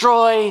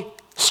destroy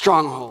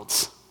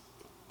strongholds.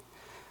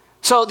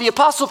 So the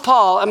Apostle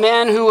Paul, a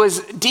man who was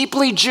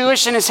deeply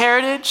Jewish in his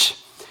heritage,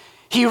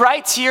 he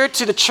writes here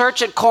to the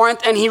church at Corinth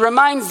and he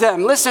reminds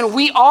them, listen,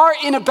 we are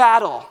in a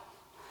battle.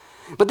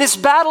 But this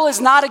battle is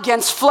not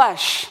against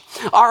flesh.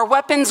 Our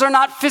weapons are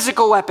not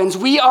physical weapons.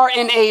 We are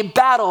in a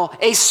battle,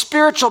 a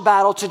spiritual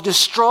battle to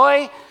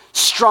destroy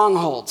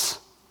strongholds.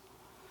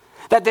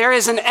 That there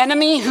is an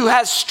enemy who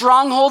has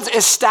strongholds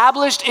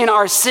established in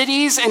our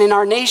cities and in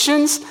our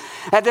nations.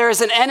 That there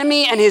is an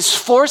enemy and his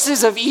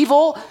forces of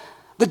evil,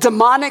 the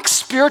demonic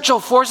spiritual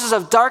forces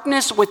of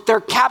darkness with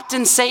their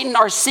captain Satan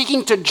are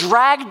seeking to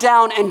drag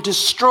down and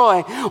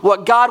destroy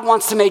what God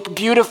wants to make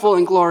beautiful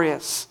and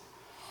glorious.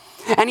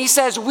 And he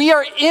says, we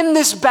are in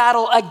this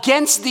battle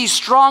against these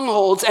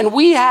strongholds and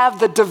we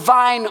have the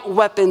divine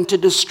weapon to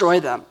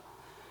destroy them.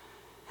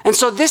 And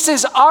so this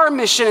is our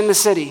mission in the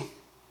city.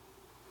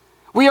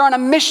 We are on a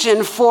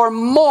mission for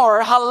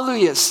more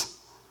hallelujahs.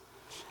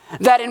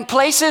 That in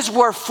places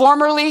where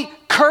formerly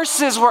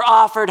curses were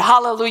offered,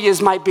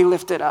 hallelujahs might be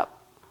lifted up.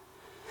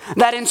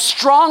 That in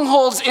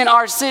strongholds in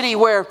our city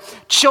where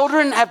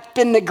children have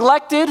been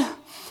neglected,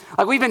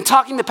 like we've been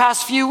talking the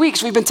past few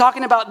weeks, we've been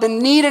talking about the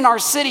need in our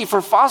city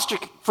for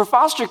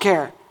foster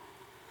care.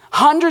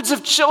 Hundreds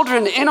of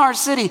children in our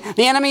city.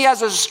 The enemy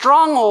has a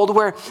stronghold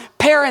where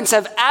parents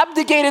have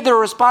abdicated their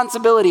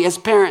responsibility as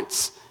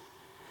parents.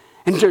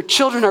 And their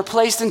children are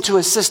placed into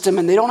a system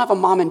and they don't have a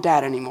mom and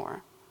dad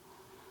anymore.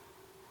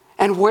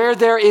 And where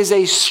there is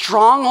a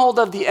stronghold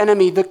of the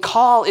enemy, the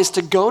call is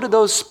to go to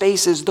those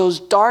spaces, those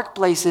dark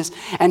places,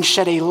 and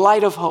shed a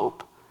light of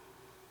hope.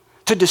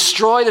 To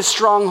destroy the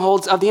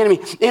strongholds of the enemy.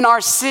 In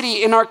our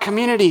city, in our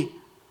community,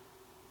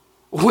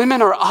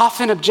 women are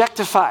often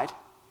objectified.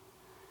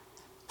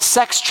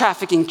 Sex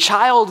trafficking,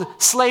 child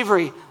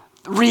slavery,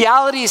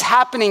 realities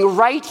happening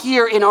right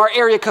here in our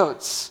area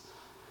codes.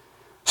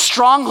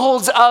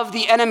 Strongholds of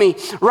the enemy.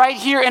 Right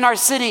here in our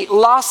city,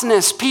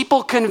 lostness,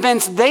 people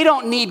convinced they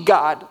don't need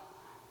God.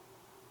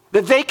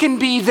 that they can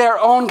be their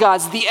own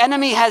gods. The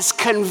enemy has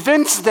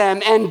convinced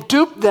them and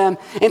duped them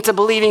into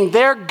believing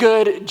they're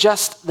good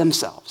just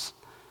themselves.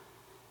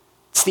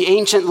 It's the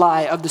ancient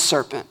lie of the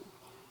serpent.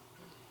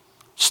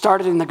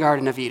 Started in the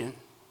Garden of Eden.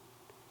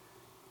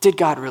 Did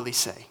God really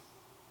say?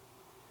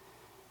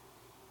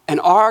 And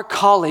our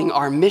calling,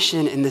 our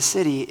mission in the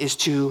city is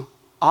to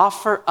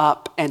offer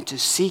up and to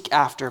seek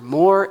after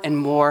more and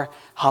more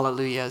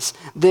hallelujahs.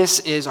 This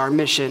is our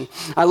mission.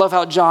 I love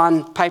how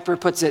John Piper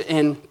puts it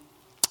in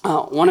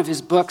one of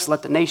his books,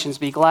 Let the Nations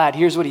Be Glad.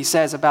 Here's what he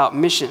says about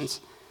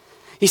missions.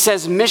 He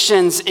says,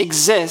 missions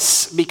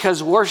exists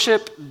because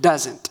worship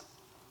doesn't.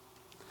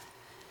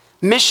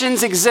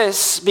 Missions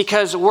exists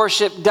because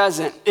worship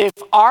doesn't. If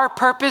our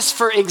purpose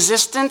for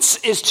existence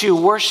is to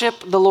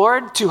worship the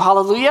Lord, to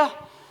hallelujah,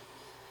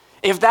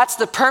 if that's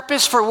the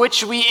purpose for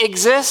which we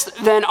exist,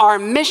 then our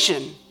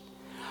mission,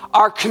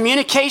 our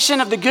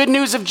communication of the good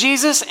news of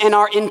Jesus and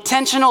our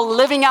intentional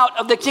living out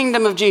of the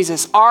kingdom of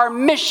Jesus, our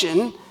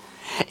mission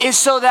is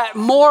so that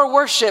more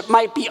worship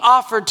might be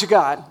offered to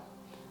God.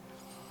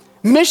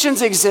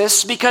 Missions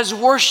exists because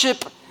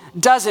worship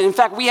doesn't. In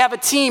fact, we have a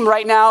team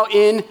right now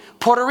in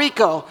Puerto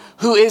Rico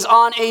who is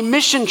on a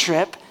mission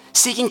trip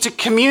seeking to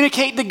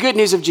communicate the good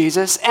news of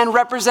Jesus and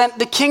represent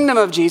the kingdom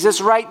of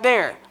Jesus right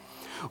there.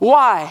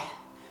 Why?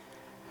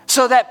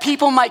 So that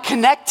people might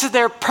connect to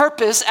their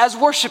purpose as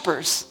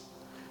worshipers.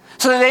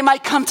 So that they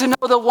might come to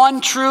know the one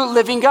true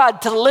living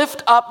God, to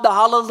lift up the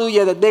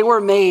hallelujah that they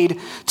were made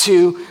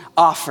to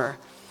offer.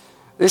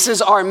 This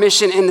is our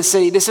mission in the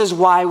city. This is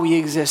why we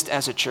exist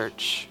as a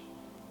church.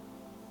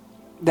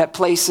 That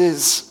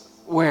places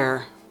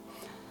where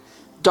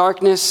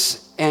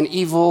darkness and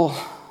evil,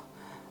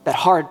 that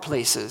hard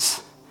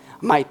places,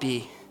 might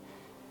be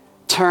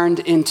turned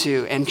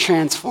into and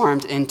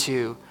transformed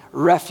into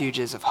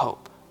refuges of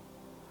hope.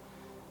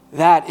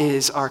 That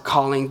is our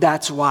calling.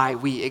 That's why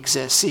we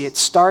exist. See, it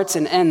starts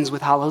and ends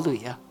with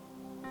hallelujah.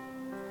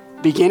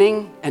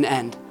 Beginning and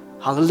end.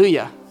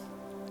 Hallelujah.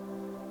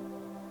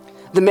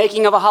 The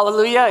making of a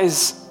hallelujah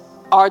is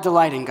our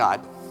delight in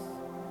God.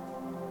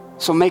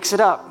 So mix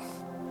it up.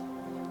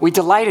 We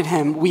delight in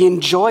him. We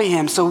enjoy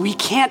him. So we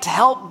can't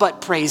help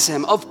but praise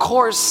him. Of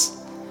course,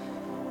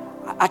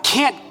 I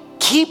can't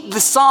keep the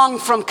song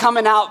from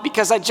coming out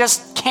because I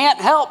just can't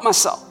help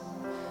myself.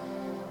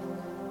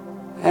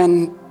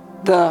 And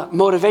the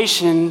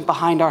motivation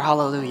behind our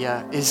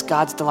hallelujah is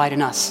God's delight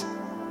in us.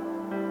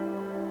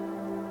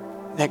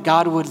 That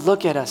God would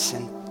look at us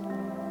and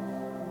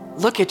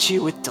look at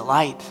you with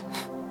delight,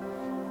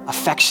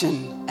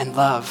 affection, and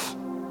love.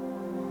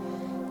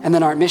 And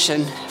then our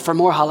mission for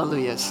more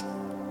hallelujahs.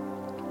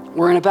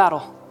 We're in a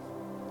battle.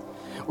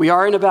 We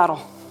are in a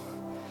battle.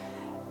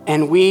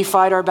 And we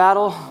fight our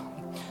battle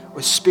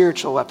with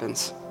spiritual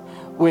weapons,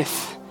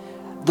 with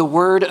the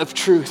word of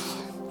truth,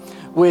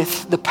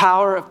 with the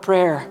power of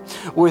prayer,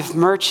 with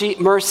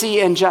mercy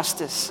and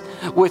justice,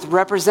 with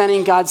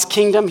representing God's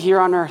kingdom here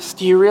on earth.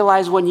 Do you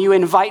realize when you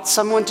invite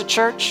someone to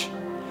church,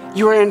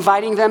 you are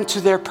inviting them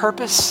to their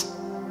purpose?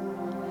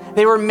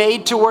 They were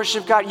made to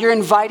worship God. You're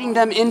inviting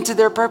them into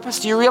their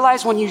purpose. Do you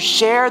realize when you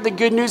share the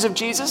good news of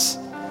Jesus,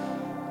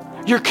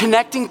 you're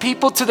connecting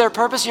people to their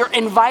purpose? You're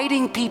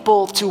inviting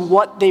people to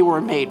what they were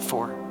made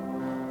for.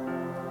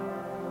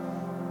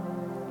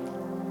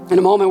 In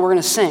a moment, we're going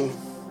to sing.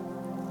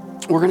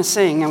 We're going to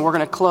sing and we're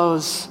going to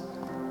close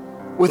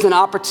with an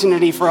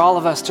opportunity for all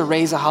of us to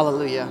raise a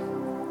hallelujah.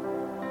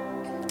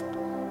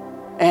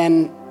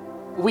 And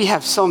we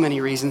have so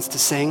many reasons to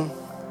sing.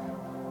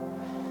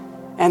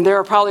 And there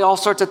are probably all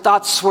sorts of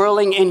thoughts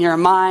swirling in your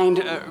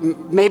mind.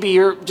 Maybe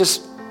you're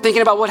just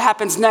thinking about what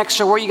happens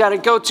next or where you got to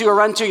go to or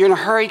run to. You're in a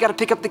hurry, you got to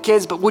pick up the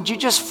kids. But would you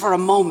just for a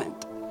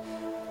moment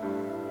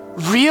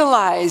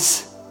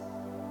realize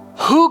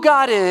who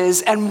God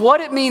is and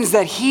what it means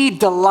that he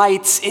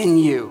delights in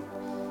you?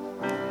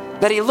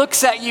 That he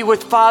looks at you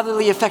with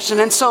fatherly affection.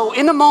 And so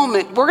in a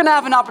moment, we're going to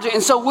have an opportunity.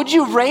 And so would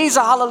you raise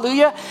a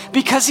hallelujah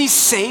because he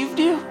saved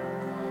you?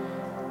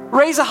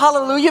 Raise a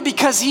hallelujah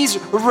because he's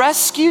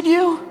rescued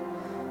you?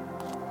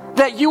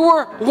 That you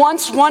were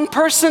once one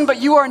person,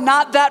 but you are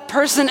not that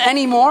person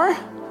anymore?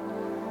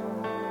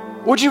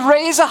 Would you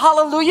raise a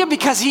hallelujah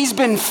because he's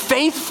been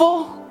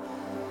faithful?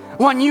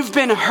 When you've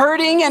been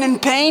hurting and in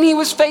pain, he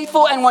was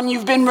faithful. And when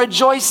you've been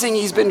rejoicing,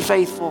 he's been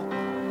faithful.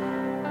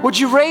 Would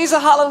you raise a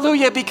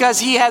hallelujah because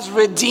he has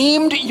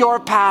redeemed your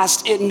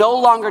past? It no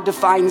longer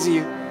defines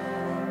you.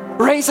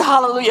 Raise a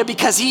hallelujah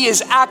because he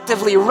is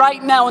actively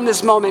right now in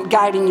this moment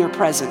guiding your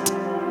present.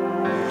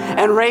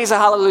 And raise a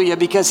hallelujah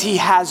because he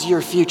has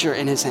your future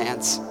in his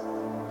hands.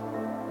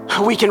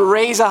 We can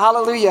raise a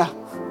hallelujah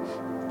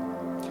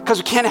because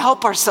we can't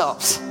help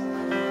ourselves.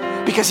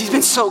 Because he's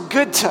been so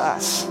good to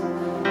us.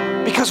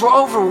 Because we're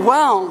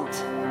overwhelmed.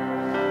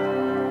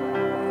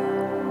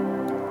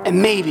 And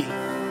maybe,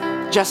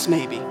 just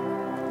maybe,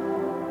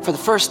 for the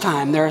first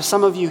time, there are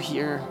some of you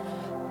here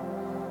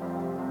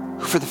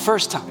who for the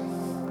first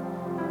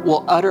time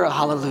will utter a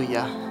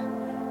hallelujah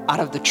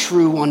out of the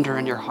true wonder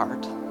in your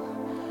heart.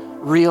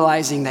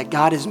 Realizing that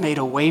God has made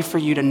a way for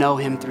you to know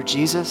him through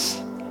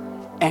Jesus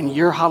And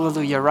your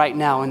hallelujah right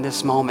now in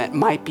this moment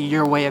might be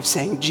your way of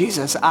saying,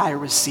 Jesus, I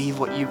receive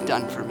what you've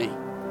done for me.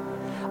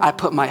 I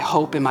put my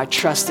hope and my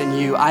trust in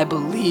you. I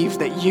believe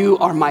that you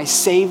are my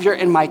Savior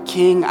and my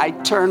King. I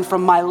turn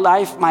from my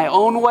life, my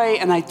own way,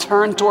 and I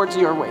turn towards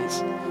your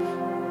ways.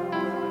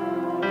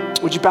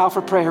 Would you bow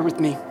for prayer with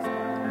me?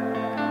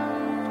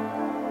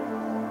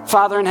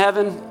 Father in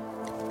heaven,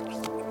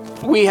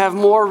 we have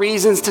more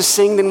reasons to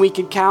sing than we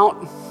could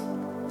count.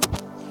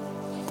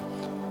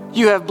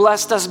 You have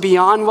blessed us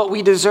beyond what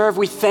we deserve.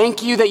 We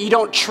thank you that you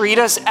don't treat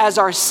us as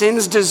our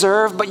sins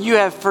deserve, but you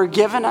have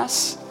forgiven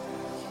us.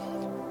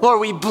 Lord,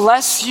 we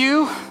bless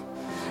you.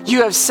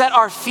 You have set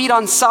our feet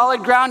on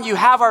solid ground. You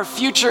have our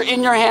future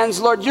in your hands.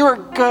 Lord, you are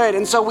good.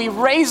 And so we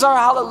raise our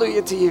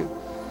hallelujah to you.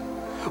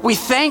 We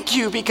thank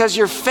you because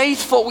you're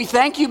faithful. We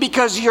thank you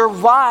because you're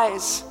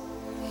wise.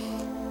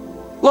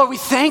 Lord, we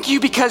thank you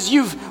because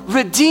you've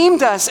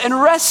redeemed us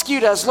and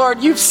rescued us.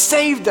 Lord, you've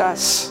saved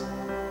us.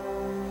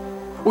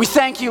 We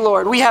thank you,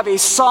 Lord. We have a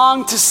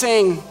song to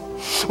sing.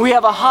 We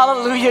have a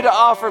hallelujah to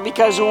offer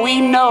because we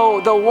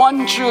know the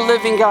one true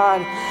living God,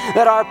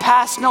 that our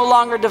past no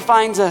longer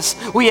defines us.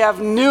 We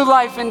have new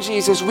life in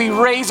Jesus. We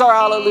raise our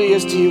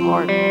hallelujahs to you,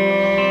 Lord.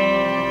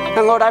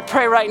 And Lord, I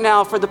pray right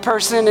now for the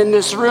person in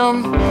this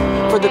room,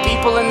 for the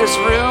people in this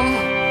room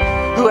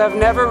who have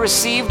never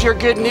received your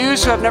good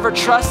news, who have never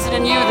trusted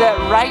in you, that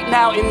right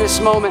now in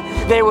this moment,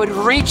 they would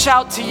reach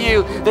out to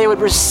you, they would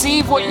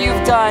receive what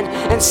you've done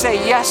and say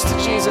yes to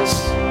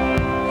Jesus.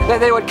 That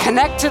they would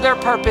connect to their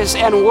purpose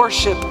and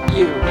worship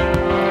you.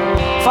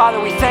 Father,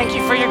 we thank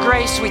you for your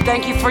grace. We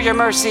thank you for your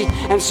mercy.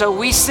 And so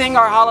we sing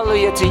our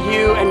hallelujah to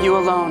you and you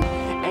alone.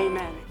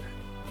 Amen.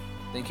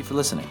 Thank you for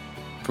listening.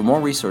 For more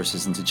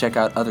resources and to check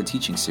out other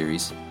teaching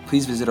series,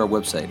 please visit our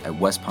website at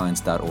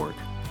westpines.org.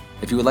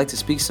 If you would like to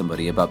speak to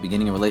somebody about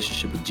beginning a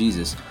relationship with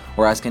Jesus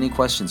or ask any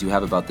questions you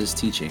have about this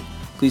teaching,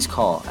 please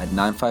call at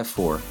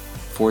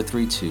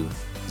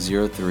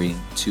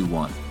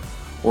 954-432-0321.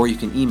 Or you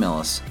can email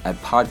us at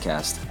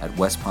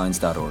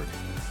podcast@westpines.org.